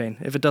feel your pain.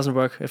 If it doesn't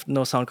work, if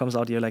no sound comes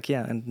out, you're like,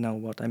 and now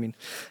what? I mean,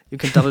 you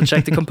can double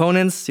check the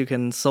components, you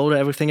can solder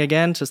everything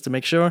again just to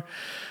make sure.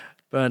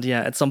 But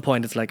at some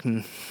point it's like,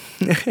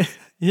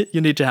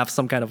 you need to have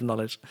some kind of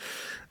knowledge.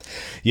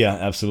 Yeah,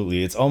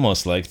 absolutely. It's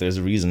almost like there's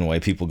a reason why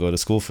people go to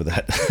school for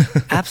that.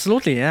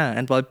 Absolutely, yeah.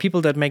 And while people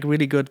that make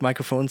really good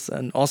microphones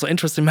and also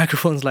interesting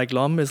microphones like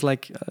Lom is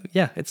like,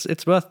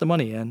 it's worth the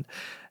money. And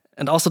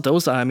also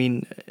those are, I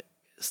mean,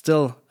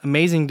 still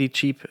amazingly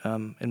cheap,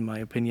 in my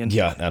opinion.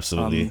 Yeah,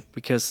 absolutely.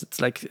 Because it's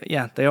like,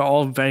 yeah, they are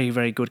all very,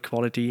 very good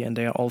quality, and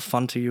they are all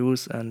fun to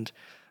use, and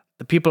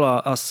the people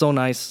are so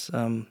nice.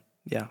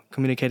 Yeah,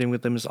 communicating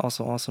with them is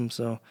also awesome.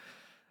 So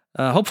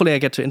hopefully I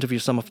get to interview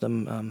some of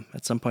them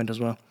at some point as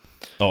well.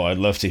 Oh, I'd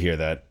love to hear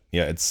that.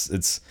 Yeah,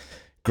 it's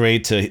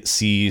great to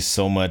see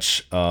so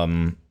much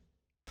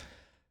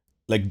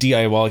like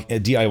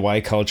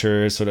DIY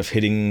culture sort of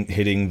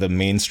hitting the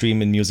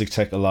mainstream in music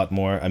tech a lot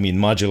more. I mean,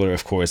 Modular,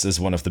 of course, is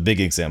one of the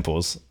big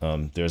examples.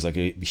 There's like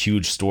a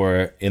huge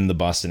store in the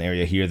Boston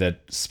area here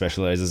that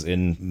specializes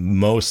in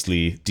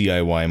mostly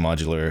DIY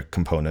modular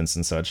components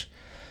and such.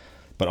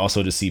 But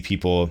also to see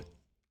people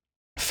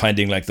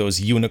finding like those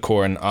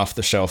unicorn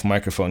off-the-shelf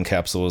microphone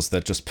capsules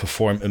that just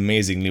perform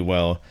amazingly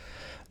well,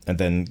 and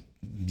then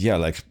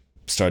like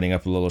starting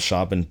up a little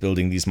shop and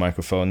building these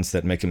microphones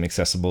that make them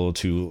accessible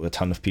to a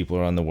ton of people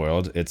around the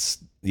world. It's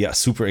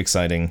super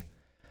exciting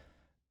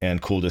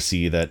and cool to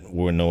see that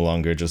we're no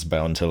longer just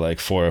bound to like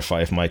 4 or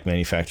 5 mic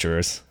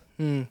manufacturers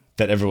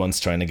that everyone's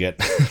trying to get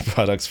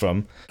products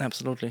from.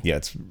 Absolutely. Yeah,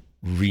 it's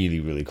really,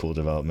 really cool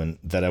development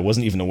that I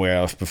wasn't even aware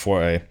of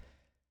before I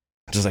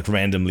just like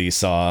randomly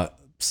saw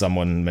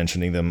someone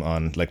mentioning them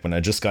on, like, when I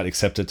just got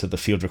accepted to the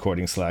field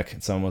recording Slack,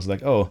 and someone was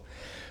like, "Oh,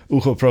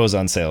 Uho Pro's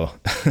on sale."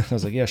 I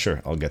was like, "Yeah,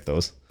 sure, I'll get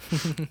those."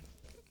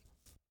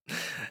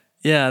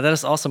 Yeah, that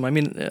is awesome. I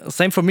mean,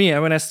 same for me.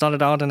 When I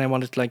started out and I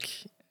wanted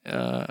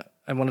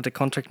a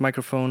contract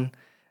microphone,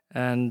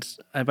 and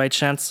I by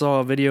chance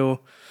saw a video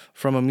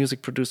from a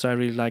music producer I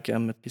really like.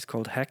 He's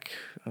called Heck,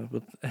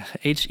 with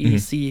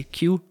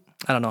HECQ.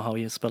 I don't know how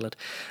you spell it,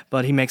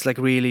 but he makes like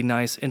really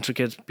nice,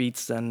 intricate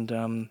beats.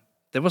 And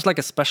there was like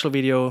a special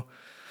video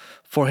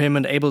for him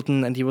in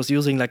Ableton, and he was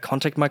using like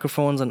contact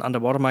microphones and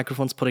underwater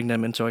microphones, putting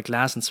them into a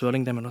glass and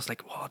swirling them. And I was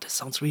like, wow, this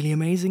sounds really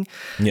amazing.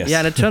 Yes. Yeah,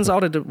 and it turns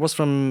out it was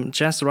from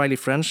Jess Riley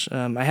French.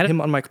 I had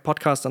him on my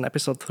podcast on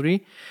episode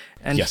 3.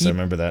 And yes, I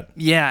remember that.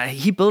 Yeah,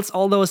 he builds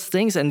all those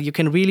things, and you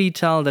can really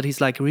tell that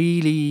he's like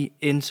really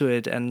into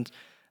it and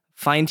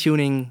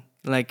fine-tuning,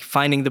 like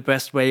finding the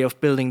best way of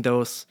building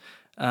those,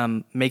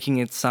 making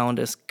it sound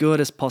as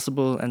good as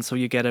possible. And so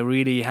you get a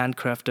really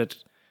handcrafted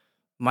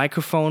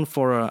microphone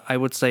for I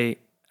would say,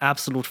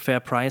 absolute fair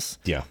price.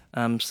 Yeah.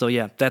 So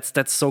yeah,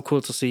 that's so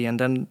cool to see. And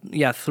then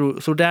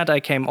through that I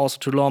came also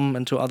to Lom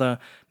and to other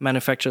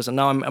manufacturers. And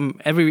now I'm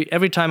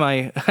every time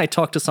I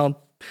talk to sound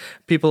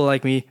people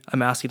like me,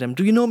 I'm asking them,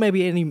 do you know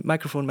maybe any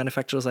microphone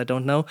manufacturers I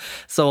don't know?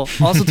 So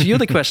also to you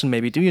the question,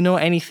 maybe, do you know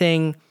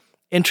anything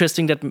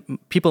interesting that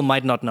people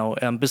might not know,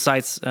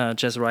 besides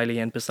Jess Riley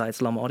and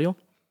besides Lom Audio?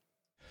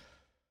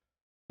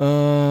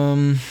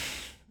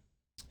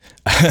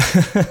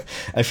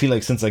 I feel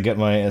like since I got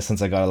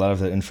a lot of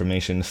that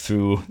information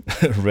through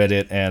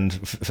Reddit and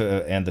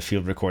the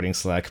field recording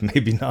Slack,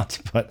 maybe not.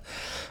 But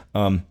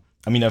I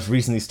mean, I've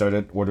recently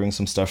started ordering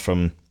some stuff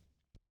from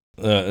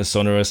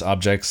Sonorous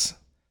Objects,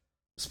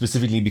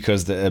 specifically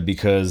because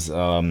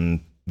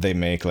they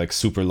make like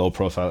super low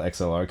profile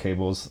XLR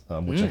cables,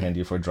 which are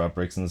handy for drop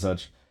breaks and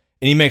such.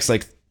 And he makes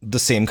like the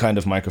same kind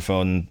of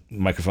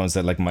microphones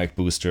that like Mic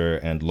Booster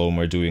and Loam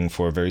are doing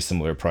for a very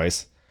similar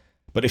price.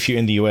 But if you're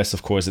in the US,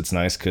 of course, it's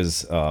nice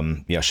because,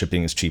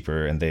 shipping is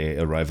cheaper and they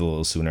arrive a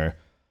little sooner.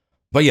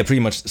 But yeah,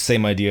 pretty much the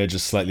same idea,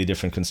 just slightly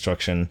different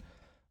construction.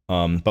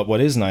 But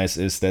what is nice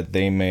is that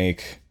they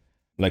make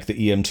like the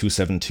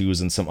EM272s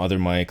and some other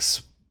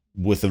mics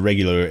with the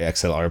regular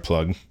XLR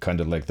plug,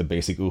 kind of like the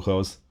basic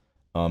Uhos.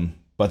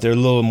 But they're a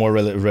little more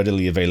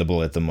readily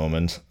available at the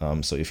moment.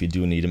 So if you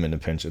do need them in a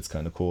pinch, it's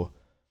kind of cool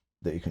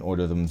that you can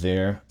order them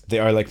there. They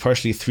are like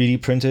partially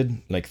 3D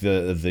printed, like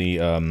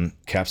the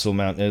capsule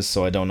mount is,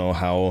 so I don't know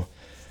how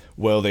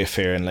well they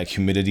fare in like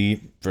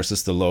humidity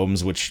versus the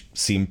Loams, which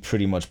seem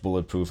pretty much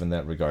bulletproof in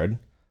that regard.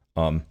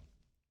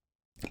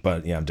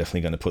 But yeah, I'm definitely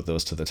going to put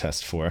those to the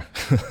test for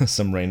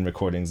some rain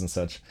recordings and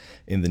such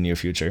in the near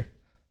future.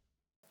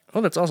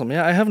 Oh, that's awesome.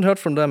 Yeah, I haven't heard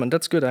from them, and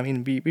that's good. I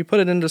mean, we put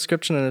it in the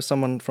description, and if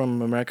someone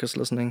from America is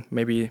listening,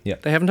 maybe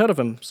they haven't heard of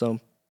him, so...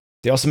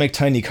 They also make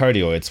tiny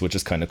cardioids, which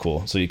is kind of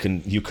cool. So you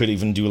could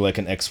even do like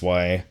an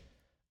XY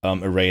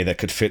array that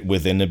could fit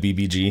within a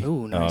BBG.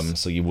 Ooh, nice.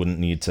 So you wouldn't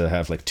need to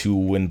have like 2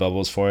 wind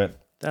bubbles for it.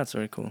 That's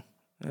very cool.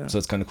 Yeah. So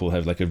it's kind of cool to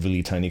have like a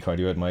really tiny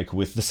cardioid mic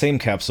with the same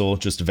capsule,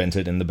 just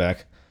vented in the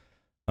back,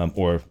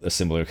 or a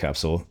similar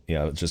capsule,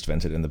 just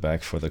vented in the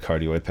back for the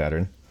cardioid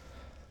pattern.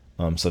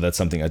 So that's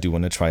something I do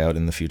want to try out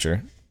in the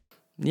future.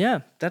 Yeah,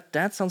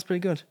 that sounds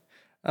pretty good.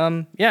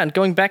 And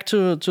going back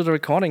to the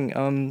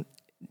recording,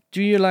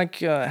 do you like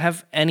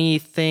have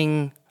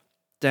anything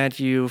that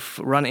you've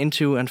run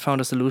into and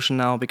found a solution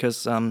now?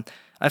 Because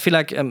I feel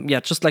like,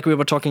 just like we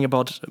were talking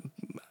about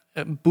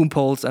boom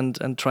poles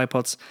and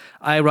tripods,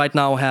 I right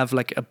now have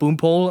like a boom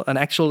pole, an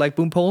actual like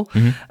boom pole,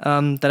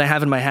 that I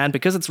have in my hand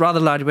because it's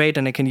rather lightweight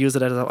and I can use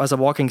it as a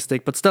walking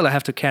stick, but still I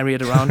have to carry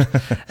it around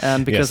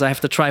because I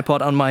have the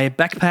tripod on my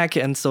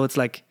backpack, and so it's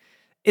like,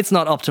 it's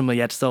not optimal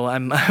yet, so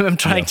I'm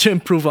trying to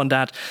improve on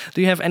that.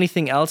 Do you have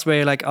anything else where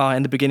you're like,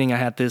 in the beginning I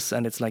had this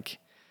and it's like,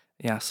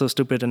 so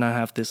stupid, and I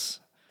have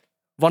this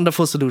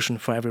wonderful solution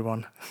for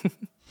everyone.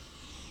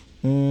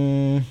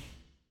 Kind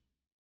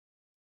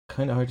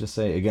of hard to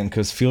say again,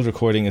 because field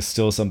recording is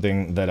still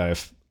something that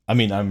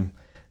I'm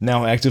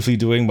now actively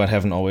doing, but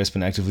haven't always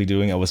been actively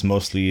doing. I was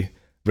mostly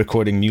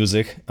recording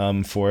music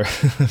for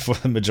for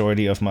the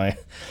majority of my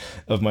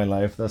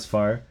life thus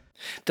far.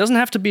 Doesn't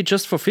have to be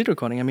just for field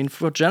recording. I mean,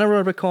 for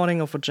general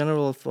recording or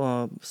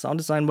for sound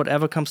design,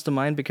 whatever comes to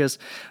mind, because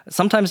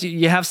sometimes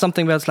you have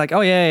something where it's like,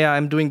 oh yeah,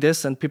 I'm doing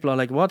this, and people are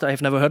like, what?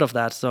 I've never heard of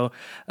that. So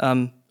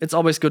it's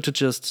always good to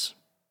just,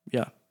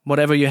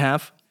 whatever you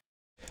have.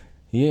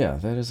 Yeah,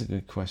 that is a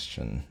good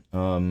question.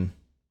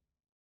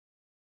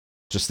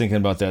 Just thinking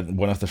about that,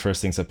 one of the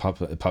first things that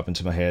pop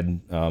into my head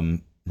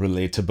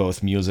relate to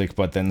both music,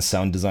 but then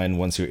sound design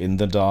once you're in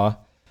the DAW,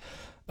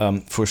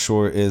 for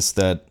sure, is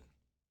that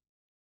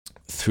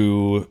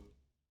through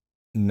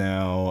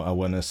now, I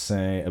want to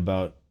say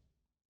about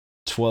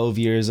 12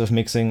 years of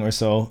mixing or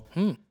so,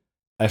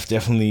 I've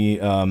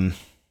definitely, I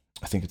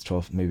think it's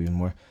 12, maybe even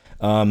more.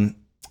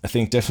 I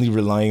think definitely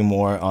relying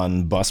more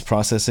on bus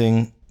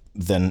processing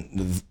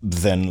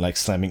than like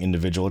slamming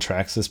individual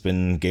tracks has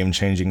been game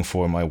changing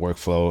for my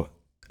workflow,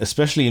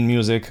 especially in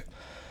music,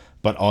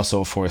 but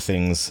also for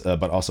things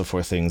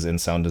in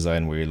sound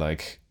design where you're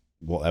like,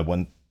 well, I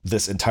want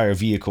this entire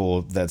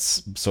vehicle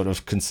that's sort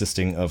of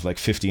consisting of like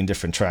 15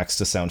 different tracks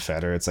to sound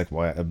fatter. It's like,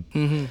 why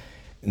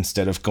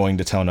instead of going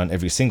to town on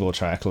every single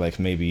track, like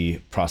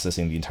maybe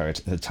processing the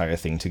entire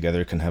thing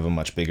together can have a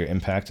much bigger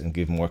impact and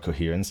give more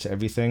coherence to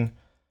everything.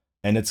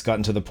 And it's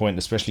gotten to the point,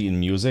 especially in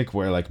music,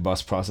 where like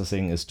bus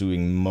processing is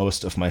doing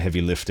most of my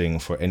heavy lifting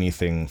for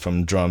anything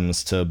from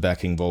drums to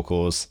backing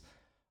vocals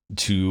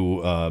to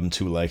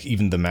like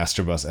even the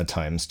master bus at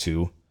times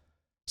too.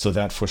 So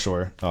that for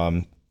sure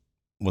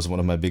was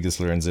one of my biggest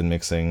learns in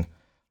mixing,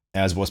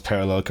 as was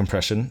parallel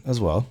compression as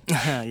well.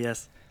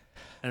 Yes,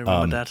 I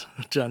remember that,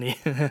 Johnny.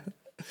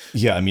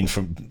 Yeah, I mean,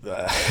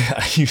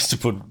 I used to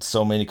put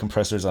so many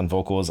compressors on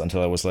vocals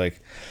until I was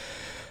like,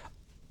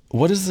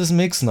 what is this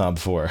mix knob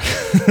for?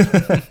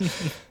 And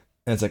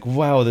it's like,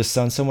 wow, this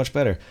sounds so much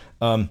better.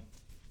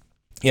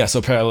 Yeah,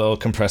 so parallel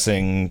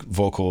compressing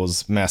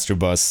vocals, master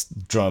bus,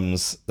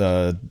 drums,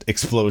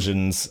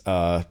 explosions,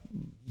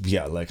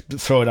 yeah, like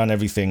throw it on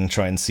everything,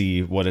 try and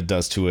see what it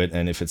does to it,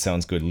 and if it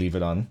sounds good, leave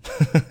it on.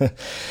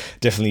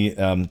 Definitely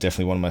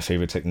one of my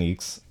favorite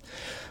techniques.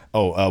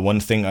 One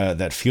thing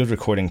that field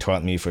recording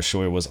taught me for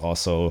sure was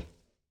also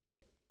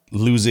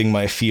losing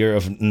my fear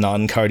of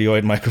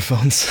non-cardioid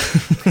microphones.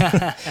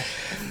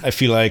 I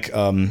feel like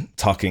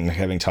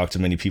having talked to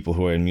many people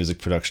who are in music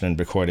production and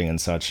recording and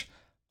such,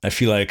 I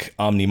feel like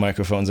Omni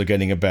microphones are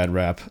getting a bad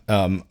rap,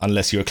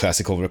 unless you're a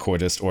classical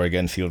recordist or,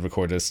 again, field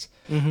recordist.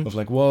 Of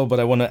like, whoa, but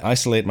I want to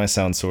isolate my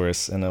sound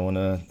source and I want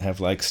to have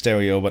like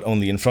stereo, but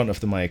only in front of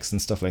the mics and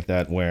stuff like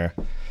that, where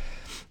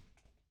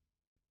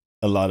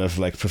a lot of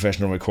like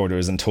professional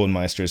recorders and tone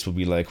meisters will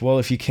be like, well,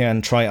 if you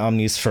can, try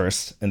Omnis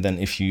first, and then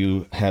if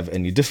you have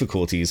any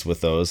difficulties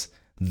with those,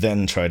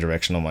 then try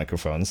directional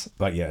microphones.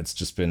 But yeah, it's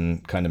just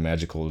been kind of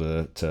magical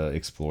to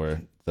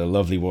explore the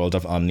lovely world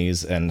of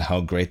Omnis and how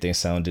great they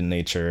sound in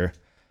nature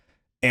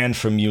and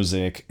for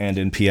music and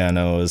in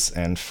pianos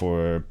and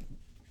for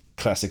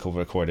classical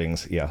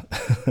recordings. Yeah.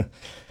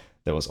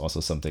 That was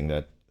also something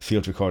that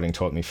field recording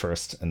taught me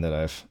first and that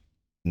I've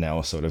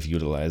now sort of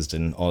utilized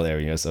in all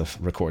areas of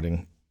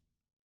recording.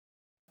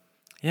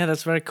 Yeah,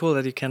 that's very cool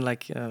that you can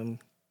like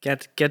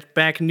get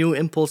back new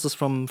impulses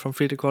from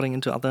field recording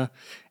into other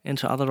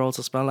roles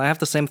as well. I have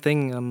the same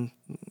thing,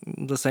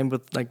 the same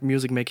with like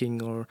music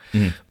making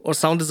or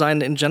sound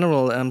design in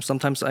general.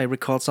 Sometimes I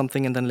record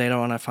something and then later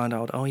on I find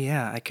out, oh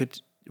yeah, I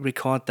could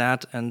record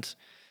that and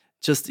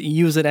just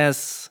use it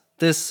as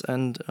this.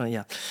 And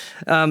I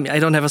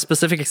don't have a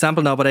specific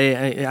example now, but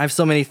I have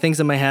so many things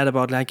in my head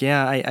about like,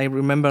 yeah, I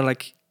remember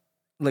like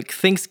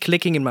things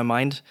clicking in my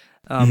mind.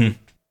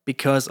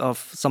 Because of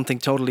something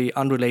totally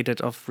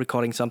unrelated of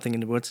recording something in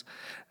the woods.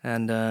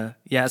 And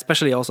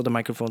especially also the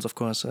microphones, of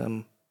course.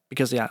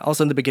 Because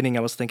also in the beginning I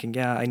was thinking,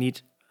 I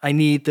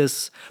need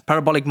this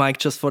parabolic mic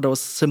just for those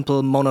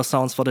simple mono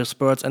sounds for the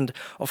spurts. And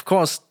of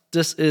course,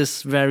 this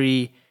is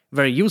very,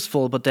 very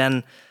useful. But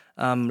then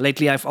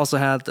lately I've also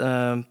had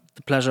the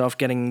pleasure of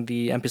getting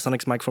the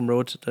Ampisonics mic from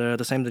Rode,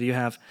 the same that you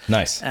have.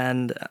 Nice.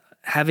 And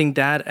having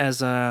that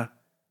as a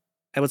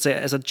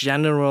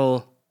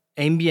general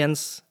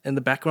ambience in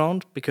the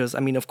background, because I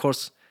mean, of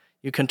course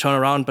you can turn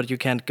around but you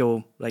can't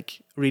go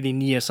like really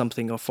near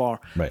something or far,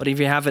 right. But if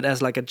you have it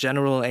as like a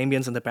general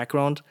ambience in the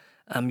background,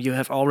 you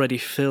have already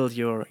filled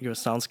your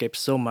soundscape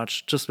so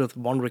much just with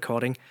one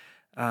recording,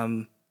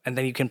 and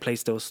then you can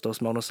place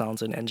those mono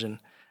sounds in Engine.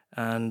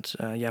 And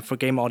for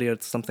game audio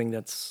it's something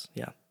that's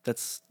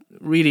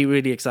really,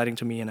 really exciting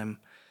to me, and I'm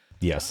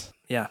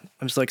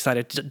so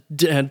excited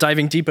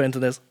diving deeper into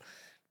this.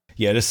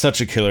 Yeah, it is such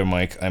a killer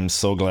mic. I'm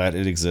so glad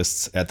it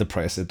exists at the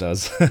price it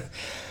does.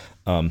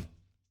 And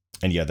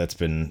yeah, that's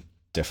been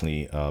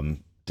definitely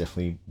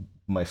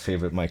my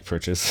favorite mic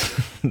purchase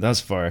thus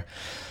far.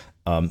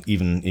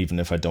 Even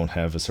if I don't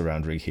have a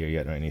surround rig here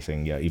yet or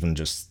anything, even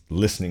just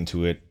listening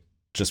to it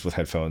just with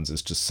headphones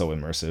is just so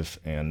immersive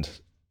and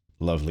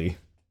lovely.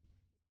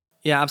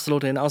 Yeah,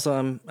 absolutely. And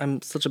also,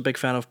 I'm such a big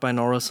fan of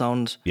binaural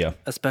sound. Yeah.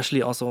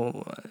 Especially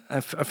also,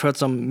 I've heard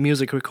some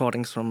music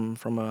recordings from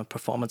a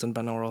performance in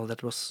binaural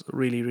that was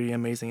really, really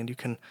amazing. And you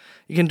can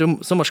do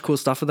so much cool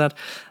stuff with that.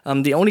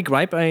 The only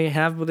gripe I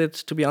have with it,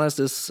 to be honest,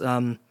 is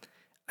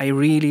I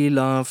really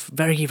love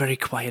very, very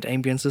quiet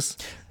ambiences.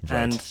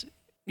 Right. And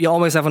you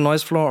always have a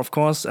noise floor, of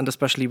course, and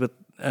especially with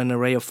an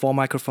array of 4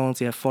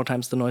 microphones, you have 4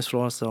 times the noise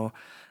floor. So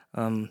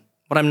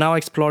what I'm now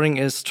exploring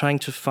is trying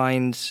to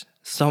find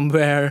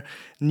somewhere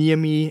near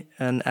me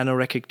an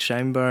anorechic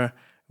chamber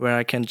where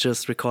I can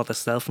just record the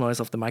self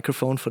noise of the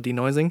microphone for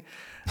denoising.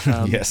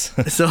 Yes.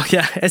 So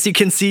yeah, as you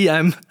can see,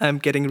 I'm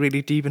getting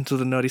really deep into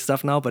the nerdy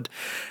stuff now, but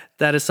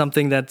that is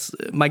something that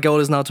my goal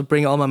is now to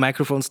bring all my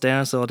microphones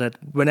there so that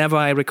whenever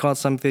I record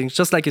something,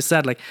 just like you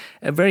said, like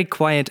a very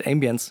quiet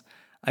ambience,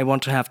 I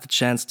want to have the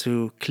chance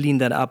to clean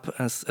that up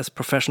as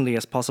professionally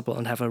as possible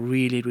and have a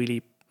really,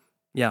 really,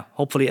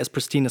 hopefully as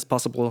pristine as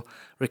possible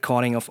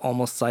recording of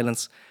almost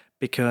silence,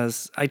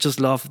 because I just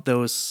love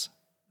those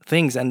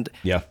things. And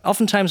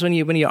oftentimes when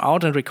you're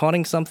out and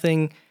recording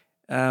something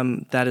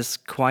that is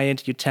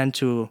quiet, you tend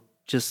to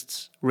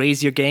just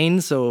raise your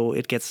gain so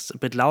it gets a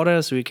bit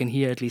louder so you can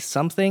hear at least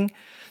something.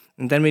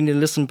 And then when you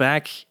listen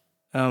back,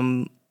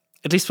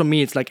 at least for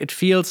me, it's like it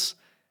feels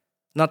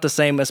not the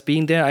same as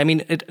being there. I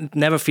mean, it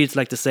never feels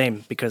like the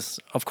same because,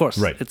 of course,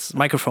 it's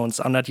microphones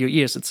are not your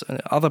ears. It's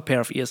another pair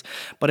of ears.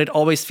 But it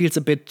always feels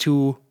a bit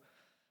too,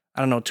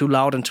 I don't know, too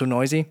loud and too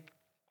noisy.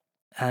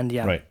 And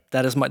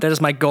that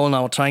is my goal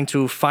now, trying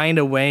to find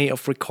a way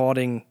of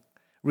recording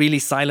really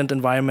silent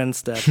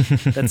environments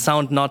that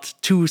sound not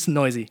too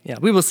noisy. Yeah,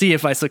 we will see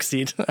if I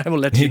succeed. I will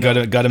let you know.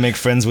 You gotta make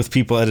friends with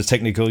people at a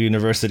technical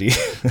university.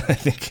 I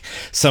think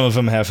some of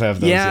them have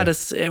those.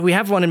 Yeah, we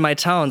have one in my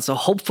town, so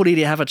hopefully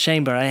they have a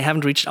chamber. I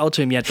haven't reached out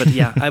to him yet, but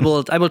yeah, I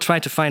will try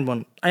to find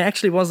one. I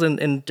actually was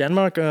in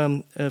Denmark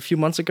a few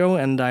months ago,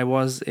 and I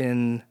was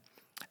in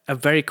a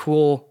very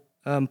cool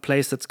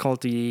place that's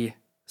called the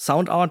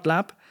Sound Art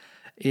Lab.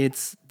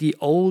 It's the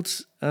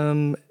old,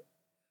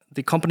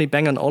 the company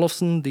Bang &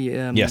 Olufsen,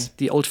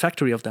 the old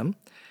factory of them.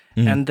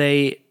 Mm-hmm. And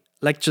they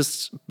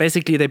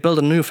basically they built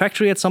a new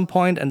factory at some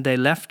point and they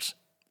left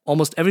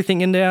almost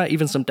everything in there,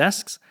 even some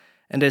desks.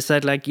 And they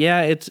said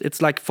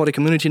it's like for the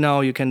community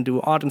now, you can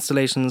do art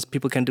installations,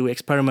 people can do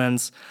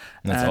experiments.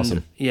 That's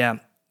awesome. Yeah,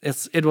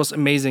 it was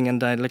amazing.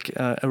 And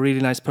a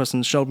really nice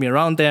person showed me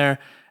around there.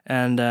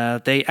 And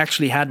they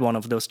actually had one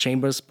of those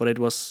chambers, but it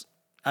was...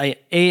 I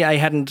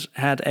hadn't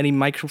had any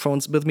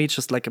microphones with me,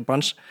 just like a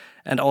bunch.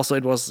 And also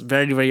it was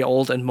very, very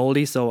old and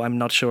moldy, so I'm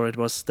not sure it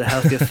was the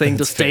healthiest thing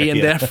to stay in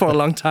there for a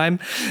long time.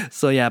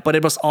 So yeah, but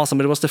it was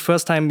awesome. It was the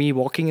first time me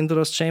walking into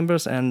those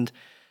chambers, and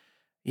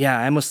yeah,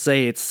 I must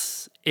say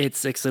it's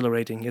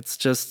exhilarating. It's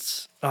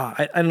just,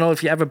 I don't know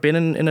if you've ever been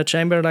in a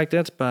chamber like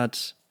that,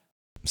 but...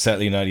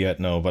 Sadly not yet,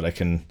 no, but I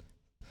can't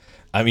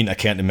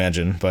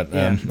imagine, but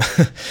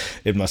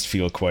it must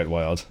feel quite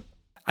wild.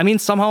 I mean,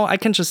 somehow I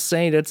can just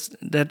say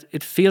that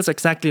it feels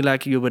exactly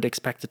like you would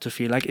expect it to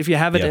feel. Like if you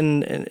have it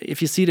if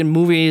you see it in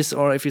movies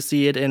or if you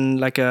see it in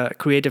like a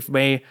creative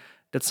way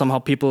that somehow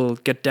people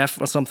get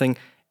deaf or something,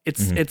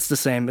 it's the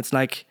same. It's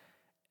like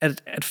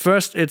at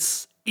first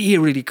it's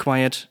eerily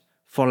quiet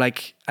for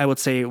like, I would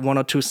say 1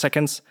 or 2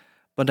 seconds,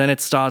 but then it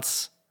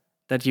starts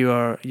that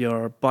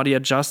your body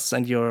adjusts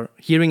and your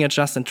hearing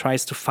adjusts and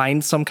tries to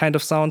find some kind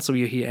of sound, so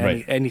you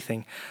hear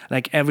anything.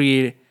 Like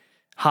every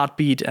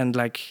heartbeat and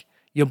like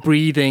your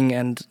breathing,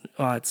 and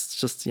it's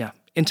just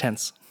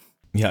intense.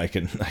 Yeah, I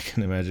can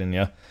imagine.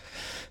 Yeah,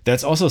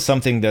 that's also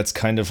something that's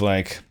kind of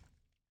like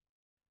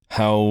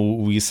how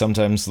we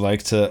sometimes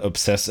like to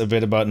obsess a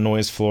bit about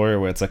noise floor,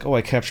 where it's like, oh,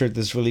 I captured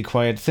this really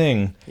quiet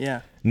thing. Yeah.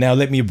 Now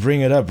let me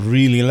bring it up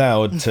really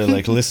loud to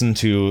like listen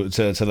to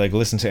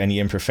any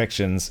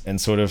imperfections,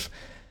 and sort of,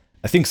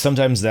 I think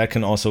sometimes that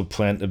can also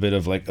plant a bit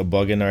of like a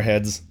bug in our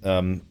heads,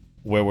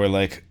 where we're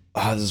like,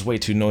 this is way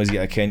too noisy,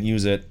 I can't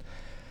use it.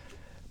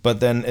 But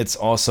then it's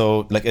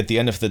also, like, at the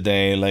end of the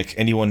day, like,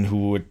 anyone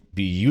who would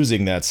be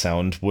using that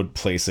sound would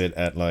place it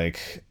at,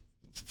 like,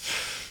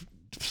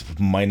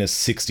 minus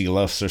 60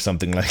 lufs or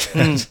something like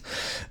that,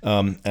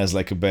 as,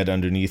 like, a bed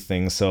underneath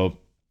thing. So,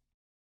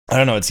 I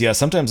don't know,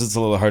 sometimes it's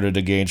a little harder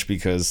to gauge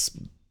because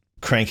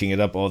cranking it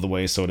up all the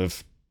way sort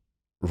of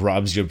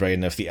robs your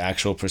brain of the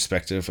actual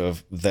perspective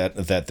of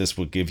that this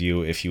would give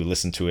you if you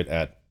listen to it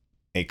at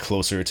a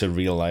closer to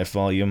real life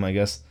volume, I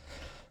guess.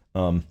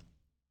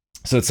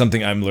 So it's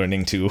something I'm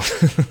learning to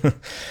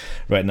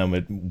right now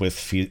with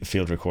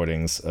field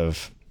recordings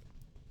of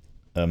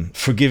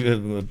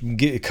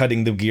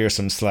cutting the gear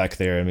some slack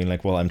there. I mean,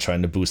 like, well, I'm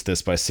trying to boost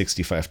this by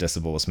 65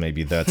 decibels.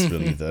 Maybe that's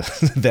really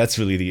that's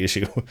really the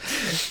issue.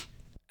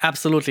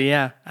 Absolutely,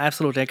 yeah,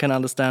 absolutely. I can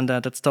understand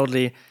that. That's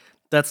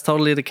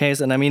totally the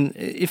case. And I mean,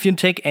 if you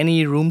take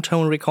any room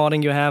tone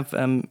recording you have,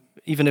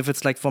 even if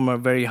it's like from a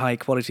very high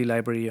quality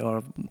library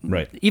or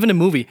even a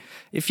movie,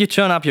 if you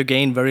turn up your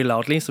gain very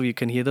loudly so you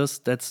can hear this,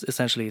 that's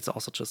essentially, it's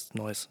also just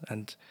noise.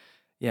 And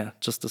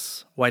just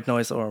this white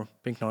noise or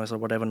pink noise or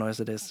whatever noise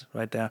it is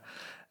right there.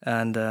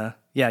 And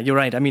you're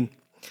right. I mean,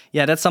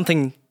 that's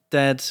something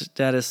that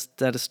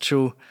is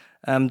true.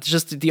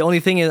 Just the only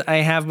thing I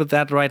have with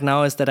that right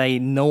now is that I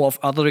know of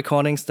other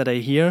recordings that I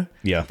hear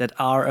that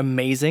are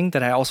amazing,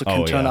 that I also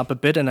can turn up a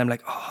bit, and I'm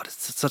like, oh,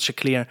 this is such a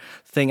clear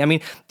thing. I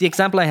mean, the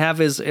example I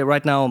have is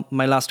right now,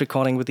 my last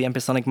recording with the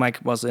MP-Sonic mic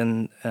was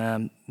in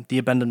the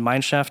abandoned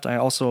mine shaft. I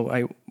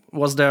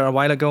was there a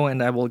while ago,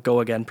 and I will go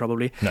again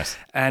probably. Nice.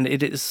 And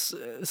it is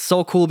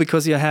so cool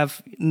because you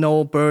have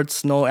no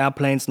birds, no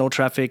airplanes, no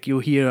traffic. You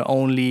hear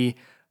only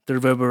the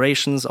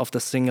reverberations of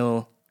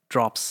the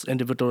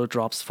individual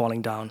drops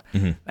falling down.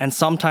 Mm-hmm. And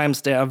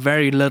sometimes there are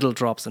very little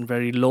drops and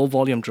very low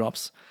volume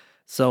drops.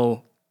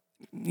 So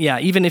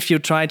even if you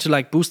try to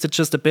like boost it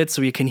just a bit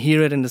so you can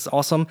hear it and it's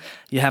awesome,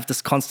 you have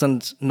this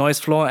constant noise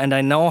floor, and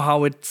I know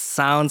how it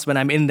sounds when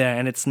I'm in there,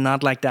 and it's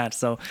not like that.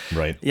 So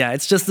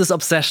it's just this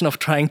obsession of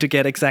trying to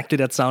get exactly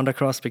that sound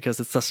across because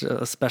it's such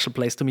a special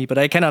place to me. But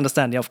I can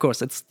understand, of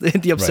course, it's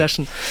the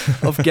obsession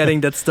of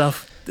getting that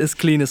stuff as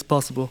clean as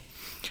possible.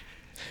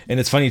 And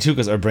it's funny too,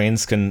 because our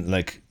brains can,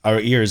 like, our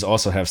ears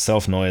also have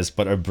self noise,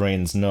 but our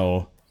brains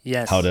know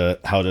how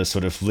to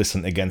sort of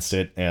listen against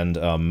it and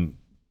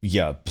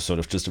sort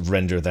of just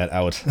render that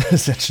out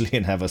essentially,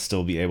 and have us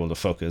still be able to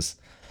focus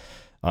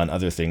on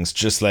other things.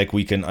 Just like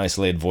we can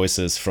isolate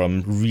voices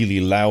from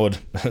really loud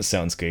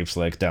soundscapes,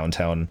 like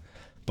downtown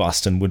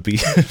Boston would be,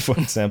 for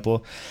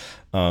example.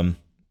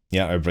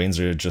 Our brains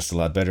are just a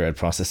lot better at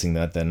processing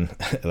that than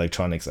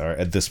electronics are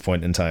at this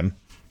point in time.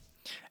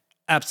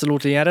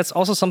 Absolutely, yeah. That's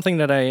also something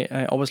that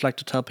I always like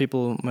to tell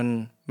people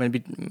when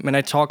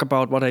I talk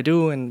about what I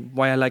do and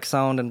why I like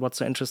sound and what's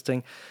so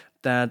interesting.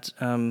 That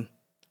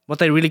what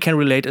they really can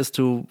relate is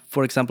to,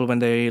 for example, when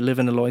they live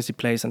in a noisy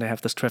place and they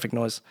have this traffic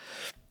noise.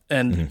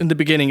 And in the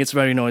beginning, it's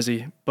very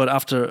noisy, but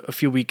after a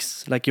few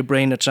weeks, like your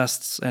brain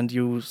adjusts and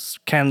you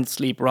can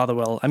sleep rather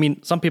well. I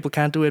mean, some people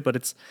can't do it, but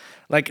it's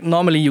like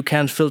normally you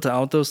can filter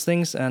out those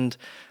things. And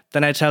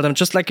then I tell them,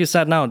 just like you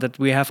said now, that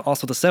we have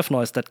also the self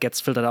noise that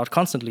gets filtered out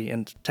constantly.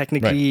 And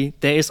technically,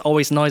 there is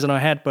always noise in our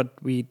head, but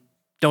we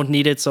don't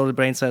need it. So the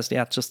brain says,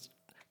 just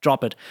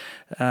drop it.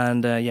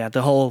 And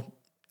the whole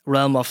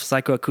realm of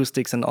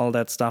psychoacoustics and all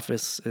that stuff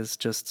is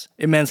just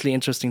immensely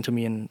interesting to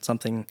me, and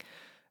something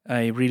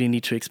I really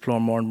need to explore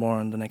more and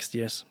more in the next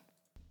years.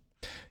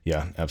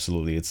 Yeah,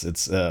 absolutely.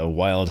 It's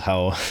wild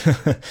how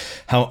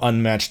how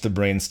unmatched the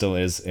brain still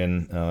is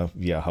in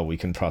how we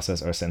can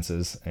process our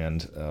senses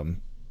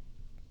and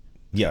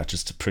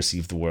just to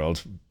perceive the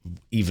world,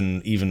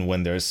 even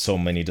when there's so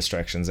many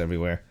distractions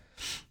everywhere.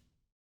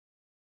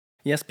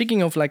 Yeah,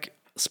 speaking of like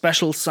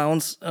special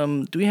sounds,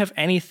 do you have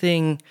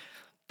anything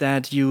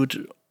that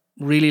you'd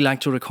really like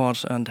to record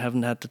and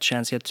haven't had the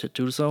chance yet to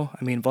do so?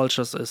 I mean,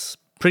 vultures is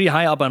pretty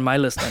high up on my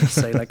list, I would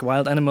say. Like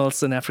wild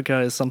animals in Africa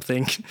is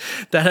something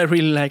that I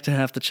really like to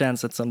have the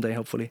chance at someday,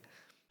 hopefully.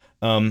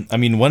 I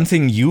mean, one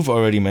thing you've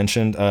already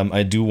mentioned,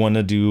 I do want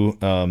to do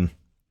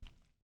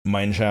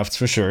mine shafts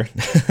for sure,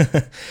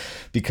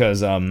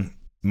 because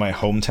my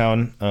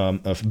hometown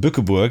of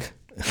Bückeburg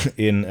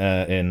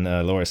in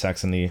Lower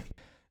Saxony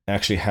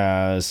actually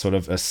has sort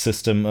of a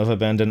system of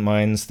abandoned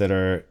mines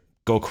that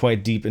go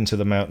quite deep into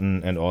the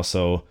mountain, and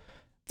also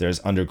there's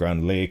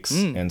underground lakes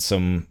and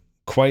some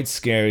quite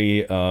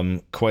scary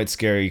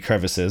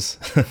crevices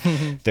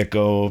that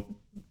go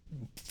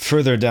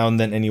further down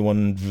than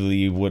anyone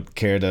really would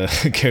care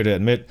to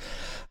admit.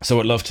 So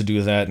I'd love to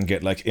do that and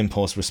get like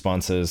impulse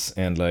responses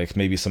and like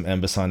maybe some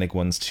ambisonic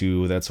ones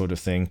too, that sort of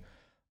thing.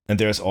 And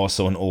there's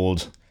also an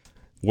old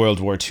World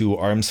War II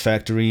arms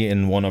factory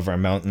in one of our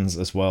mountains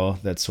as well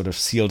that's sort of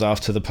sealed off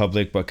to the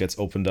public but gets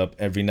opened up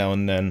every now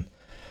and then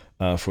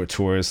for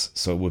tours.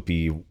 So it would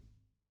be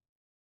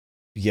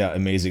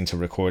amazing to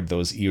record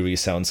those eerie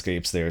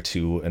soundscapes there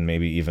too, and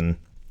maybe even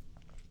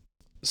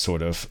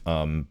sort of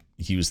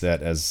use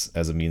that as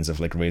a means of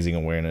like raising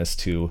awareness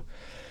to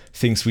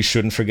things we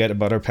shouldn't forget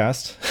about our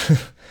past.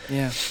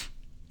 Yeah.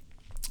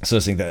 So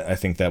I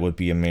think that would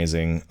be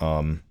amazing.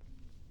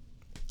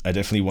 I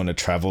definitely want to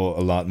travel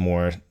a lot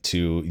more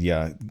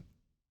to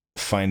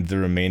find the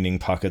remaining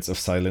pockets of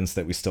silence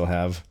that we still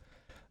have,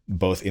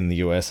 both in the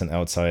US and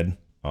outside.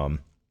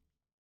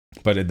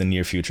 But in the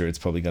near future, it's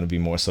probably going to be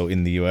more so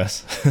in the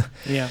US.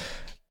 Yeah.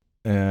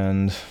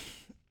 And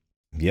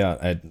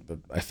I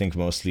think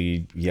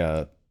mostly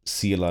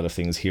see a lot of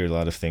things, hear a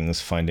lot of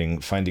things,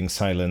 finding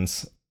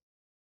silence.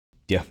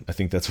 Yeah, I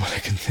think that's what I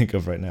can think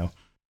of right now.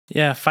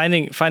 Yeah,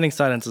 finding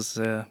silence is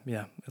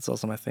it's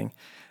also my thing.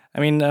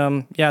 I mean,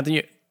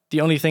 the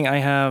only thing I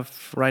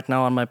have right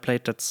now on my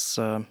plate that's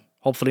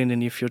hopefully in the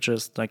near future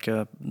is like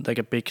a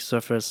big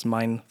surface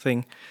mine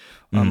thing.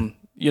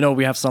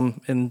 We have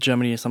some in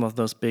Germany, some of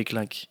those big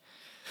like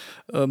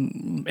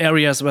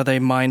areas where they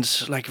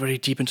mined like very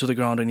deep into the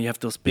ground, and you have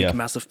those big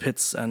massive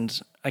pits. And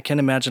I can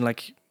imagine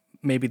like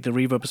maybe the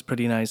reverb is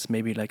pretty nice,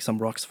 maybe like some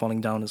rocks falling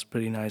down is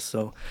pretty nice.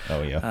 So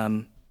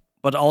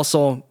but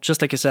also, just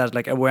like you said,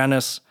 like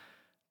awareness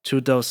to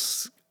the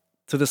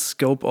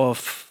scope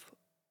of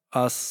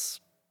us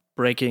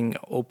breaking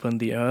open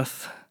the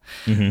earth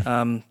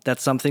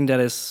That's something that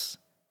is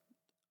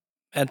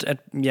at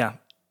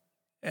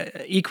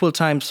equal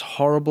times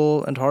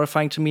horrible and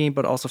horrifying to me,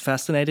 but also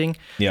fascinating.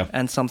 Yeah.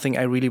 And something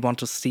I really want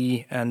to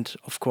see, and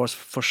of course,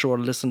 for sure,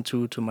 listen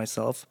to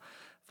myself,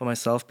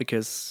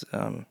 because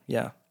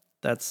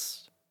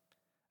that's.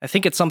 I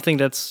think it's something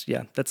that's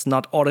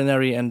not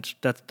ordinary, and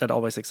that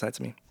always excites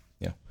me.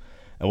 Yeah.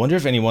 I wonder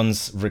if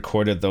anyone's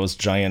recorded those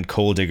giant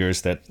coal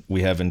diggers that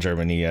we have in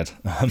Germany yet,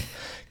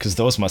 because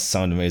those must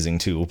sound amazing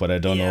too. But I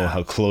don't know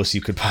how close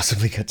you could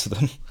possibly get to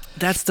them.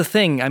 That's the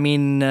thing. I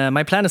mean,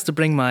 my plan is to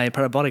bring my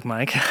parabolic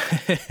mic.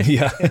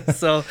 Yeah.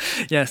 So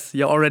yes,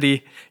 you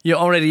already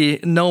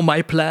know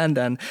my plan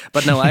then.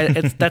 But no,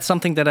 that's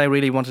something that I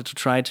really wanted to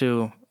try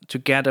to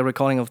get a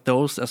recording of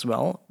those as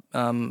well,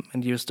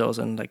 and use those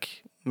in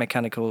like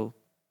mechanical,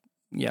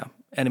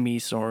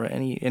 enemies or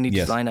any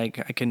design I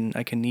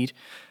can need.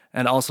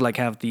 And also like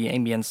have the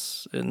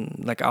ambience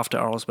in like after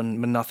hours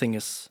when nothing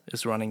is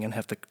running, and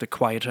have the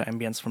quieter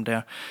ambience from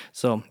there.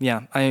 So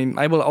yeah,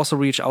 I will also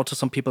reach out to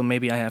some people.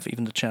 Maybe I have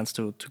even the chance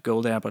to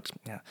go there, but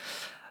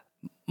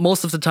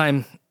most of the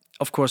time,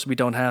 of course, we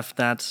don't have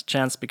that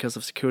chance because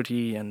of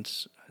security and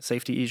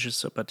safety issues.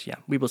 So, but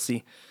we will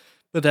see.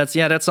 But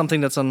that's something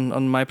that's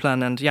on my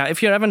plan. And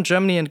if you're ever in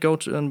Germany and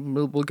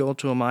we'll go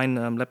to a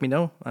mine, let me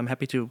know. I'm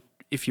happy to.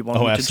 If you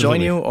want me to join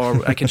you,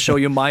 or I can show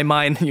you my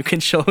mine, you can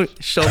show me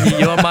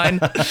your mine.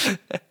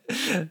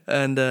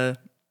 And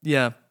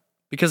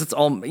because it's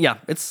all,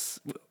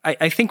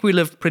 I think we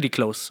live pretty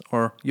close,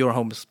 or your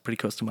home is pretty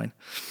close to mine.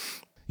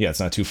 Yeah, it's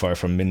not too far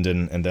from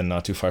Minden, and then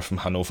not too far from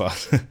Hannover.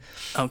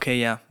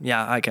 Okay,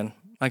 I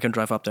can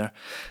drive up there.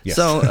 Yes.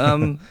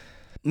 So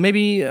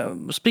maybe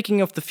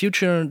speaking of the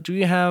future, do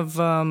you have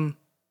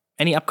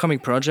any upcoming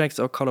projects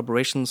or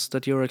collaborations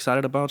that you're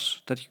excited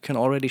about that you can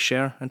already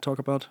share and talk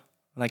about?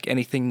 Like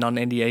anything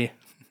non-NDA?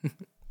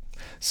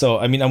 So,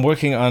 I mean, I'm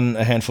working on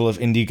a handful of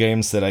indie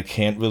games that I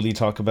can't really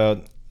talk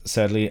about,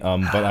 sadly,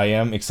 but I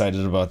am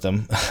excited about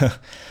them.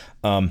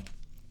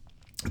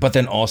 But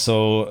then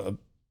also,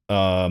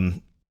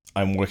 I'm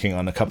working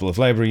on a couple of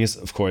libraries.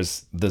 Of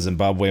course, the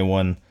Zimbabwe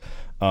one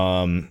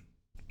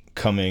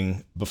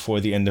coming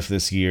before the end of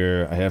this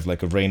year. I have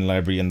like a rain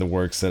library in the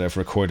works that I've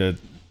recorded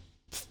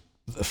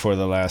for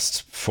the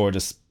last 4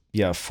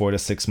 to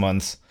 6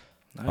 months.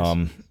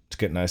 Nice. To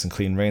get nice and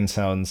clean rain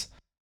sounds.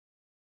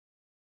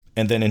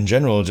 And then in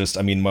general, just,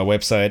 I mean, my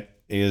website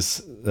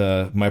is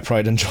my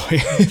pride and joy.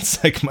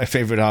 It's like my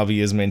favorite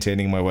hobby is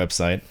maintaining my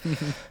website.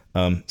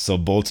 So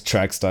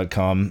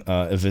bolttracks.com,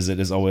 a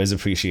visit is always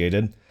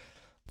appreciated.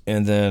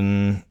 And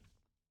then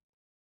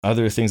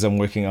other things I'm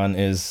working on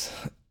is,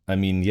 I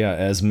mean,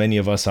 as many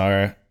of us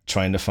are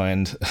trying to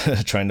find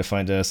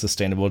a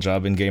sustainable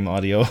job in game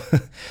audio.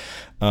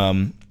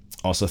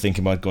 Also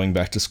thinking about going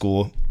back to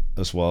school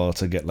as well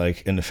to get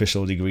like an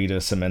official degree to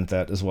cement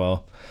that as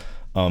well.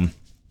 But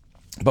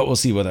we'll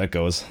see where that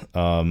goes.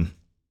 But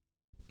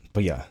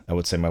I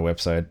would say my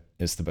website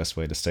is the best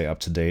way to stay up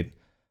to date.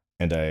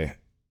 And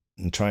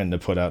I'm trying to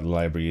put out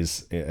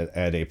libraries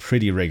at a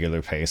pretty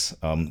regular pace,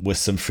 with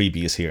some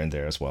freebies here and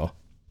there as well.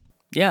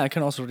 Yeah, I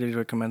can also really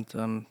recommend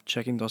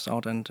checking those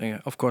out.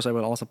 And of course, I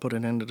will also put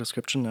it in the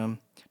description.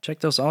 Check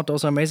those out.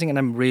 Those are amazing. And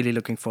I'm really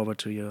looking forward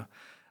to your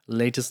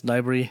latest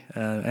library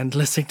and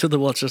listening to the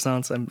Vulture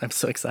sounds. I'm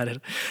so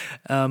excited.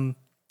 And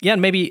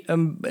maybe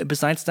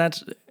besides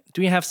that,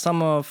 do you have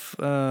some of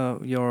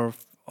your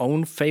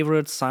own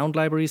favorite sound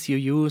libraries you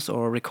use,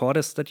 or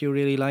recorders that you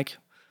really like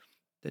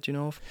that you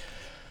know of?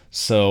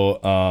 So,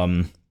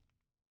 I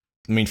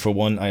mean, for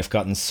one, I've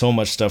gotten so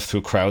much stuff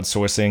through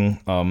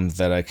crowdsourcing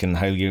that I can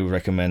highly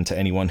recommend to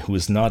anyone who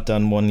has not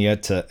done one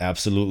yet to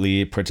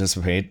absolutely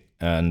participate.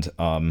 And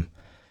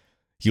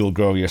you'll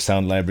grow your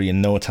sound library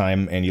in no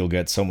time, and you'll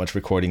get so much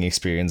recording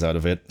experience out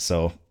of it.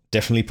 So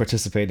definitely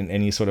participate in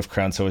any sort of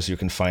crowdsource you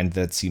can find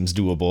that seems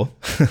doable.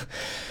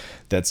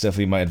 That's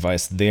definitely my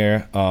advice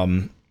there.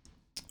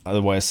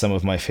 Otherwise, some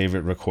of my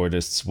favorite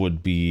recordists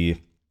would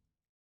be,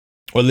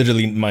 or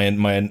literally my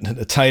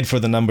tied for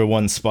the number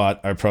one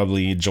spot are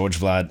probably George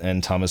Vlad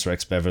and Thomas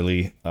Rex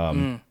Beverly.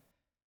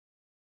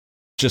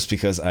 Just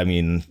because, I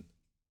mean,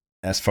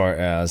 as far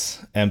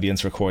as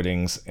ambience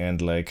recordings,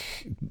 George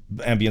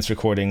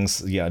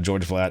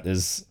Vlad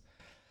is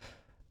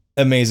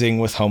amazing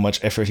with how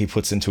much effort he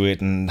puts into it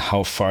and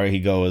how far he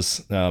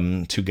goes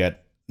to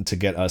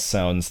get us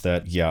sounds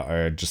that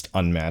are just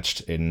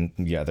unmatched in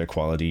their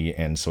quality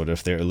and sort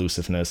of their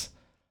elusiveness.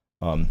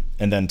 And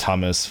then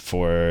Thomas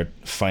for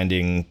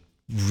finding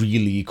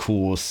really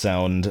cool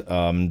sound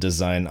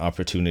design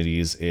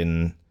opportunities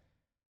in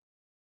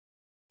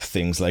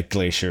things like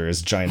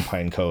glaciers, giant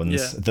pine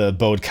cones. The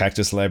bowed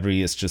cactus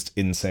library is just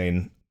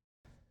insane.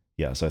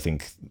 So I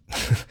think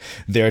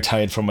they're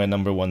tied for my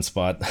number one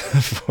spot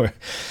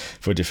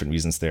for different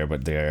reasons there,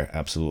 but they're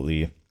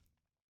absolutely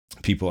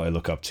people I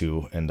look up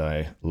to, and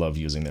I love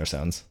using their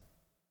sounds.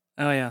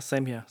 Oh yeah,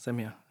 same here.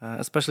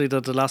 Especially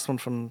the last one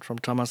from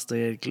Thomas,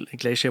 the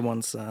glacier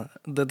ones.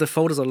 The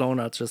photos alone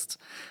are just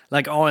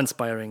like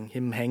awe-inspiring.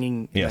 Him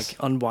hanging like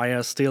on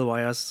wires, steel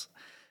wires,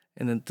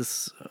 and then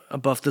this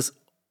above this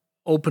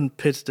open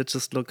pit that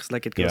just looks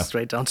like it goes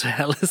straight down to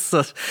hell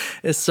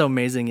is so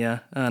amazing, yeah.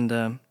 And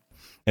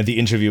the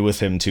interview with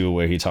him too,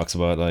 where he talks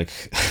about like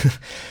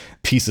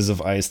pieces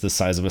of ice the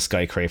size of a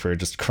skyscraper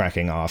just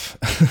cracking off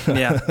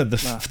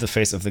the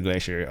face of the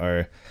glacier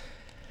are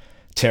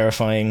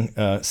terrifying,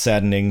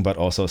 saddening, but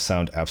also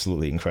sound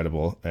absolutely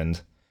incredible.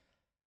 And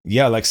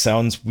yeah, like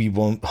sounds we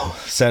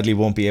sadly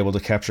won't be able to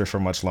capture for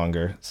much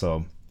longer.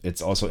 So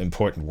it's also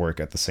important work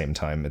at the same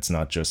time. It's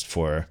not just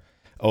for,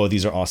 oh,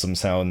 these are awesome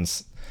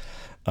sounds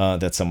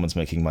that someone's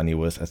making money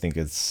with. I think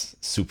it's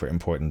super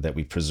important that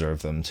we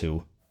preserve them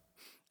too.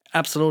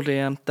 Absolutely,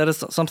 yeah. That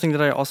is something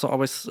that I also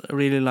always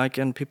really like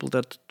in people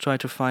that try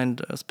to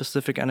find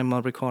specific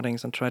animal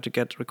recordings and try to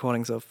get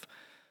recordings of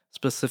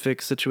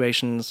specific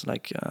situations,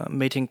 like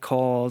mating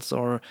calls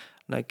or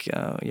like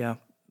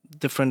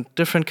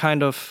different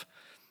kind of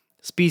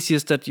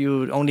species that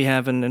you only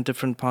have in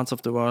different parts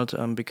of the world.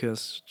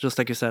 Because just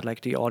like you said,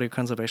 like the audio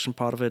conservation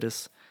part of it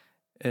is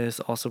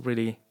also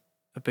really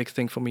a big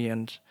thing for me.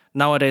 And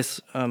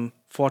nowadays,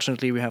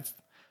 fortunately, we have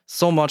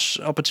so much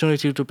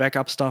opportunity to back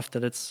up stuff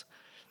that it's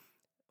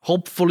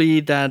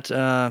hopefully that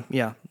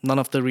none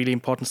of the really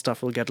important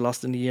stuff will get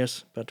lost in the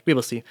years, but we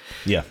will see.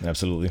 Yeah,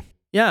 absolutely.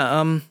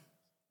 Yeah,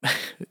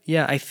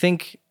 I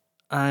think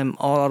I'm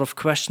all out of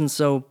questions,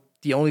 so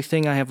the only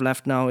thing I have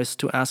left now is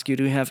to ask you,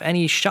 do you have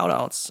any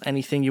shout-outs,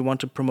 anything you want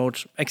to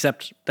promote,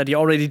 except that you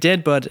already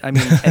did, but I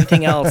mean,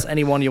 anything else,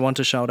 anyone you want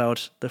to shout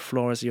out? The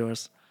floor is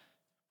yours.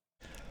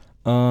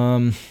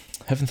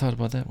 Haven't thought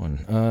about that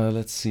one.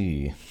 Let's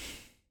see.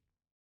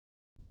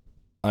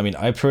 I mean,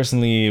 I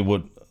personally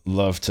would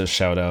love to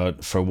shout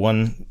out, for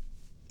one,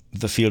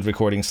 the field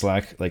recording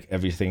Slack. Like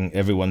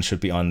everyone should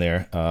be on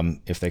there.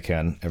 If they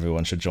can,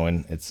 everyone should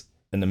join. It's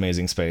an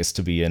amazing space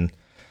to be in.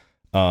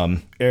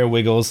 Air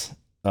Wiggles,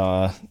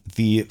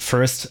 the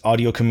first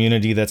audio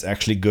community that's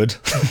actually good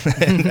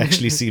and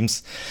actually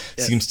seems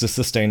to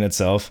sustain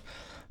itself.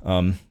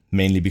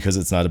 Mainly because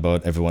it's not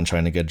about everyone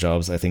trying to get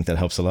jobs. I think that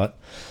helps a lot.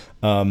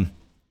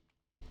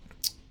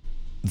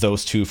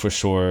 Those two for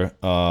sure.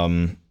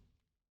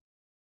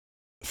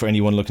 For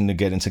anyone looking to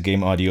get into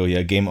game audio,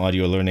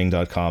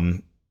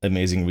 gameaudiolearning.com,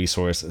 amazing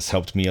resource. Has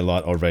helped me a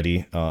lot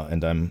already,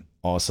 and I'm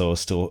also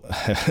still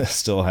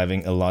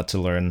having a lot to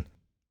learn.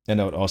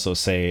 And I would also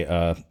say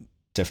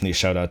definitely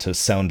shout out to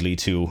Soundly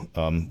too,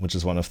 which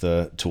is one of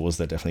the tools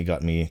that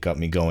definitely got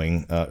me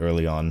going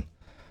early on.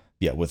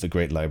 Yeah, with a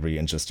great library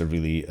and just a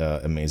really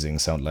amazing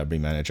sound library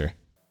manager.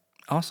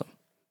 Awesome.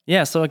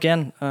 Yeah, so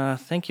again,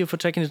 thank you for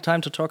taking the time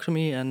to talk to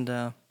me, and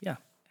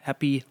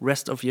happy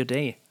rest of your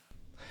day.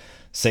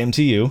 Same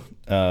to you.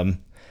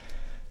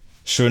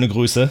 Schöne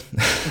Grüße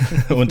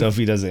und auf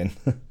Wiedersehen.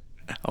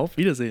 Auf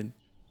Wiedersehen.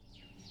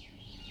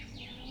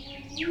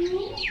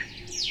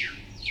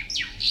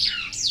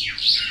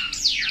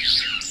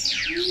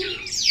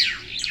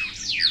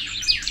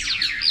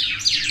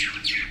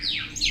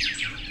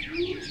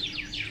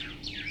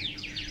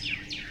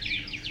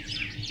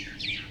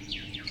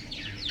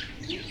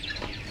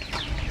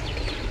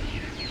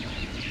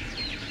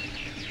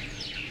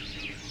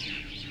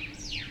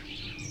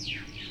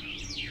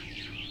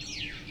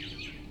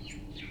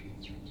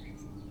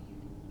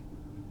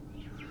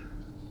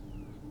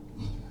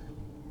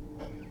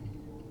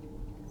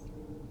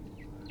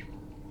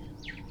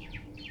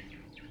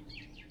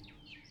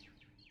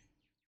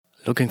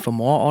 Looking for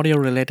more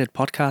audio-related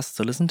podcasts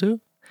to listen to?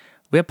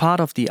 We're part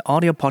of the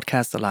Audio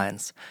Podcast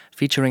Alliance,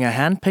 featuring a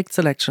hand-picked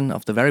selection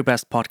of the very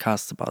best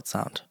podcasts about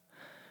sound.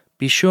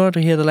 Be sure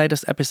to hear the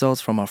latest episodes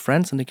from our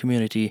friends in the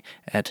community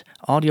at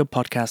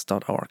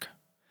audiopodcast.org.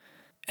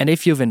 And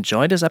if you've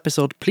enjoyed this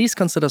episode, please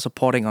consider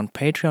supporting on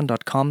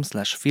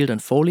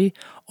patreon.com/fieldandfoley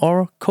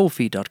or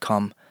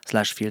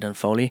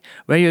ko-fi.com/fieldandfoley,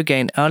 where you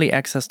gain early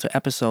access to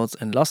episodes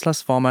in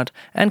lossless format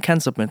and can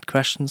submit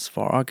questions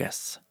for our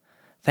guests.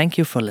 Thank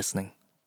you for listening.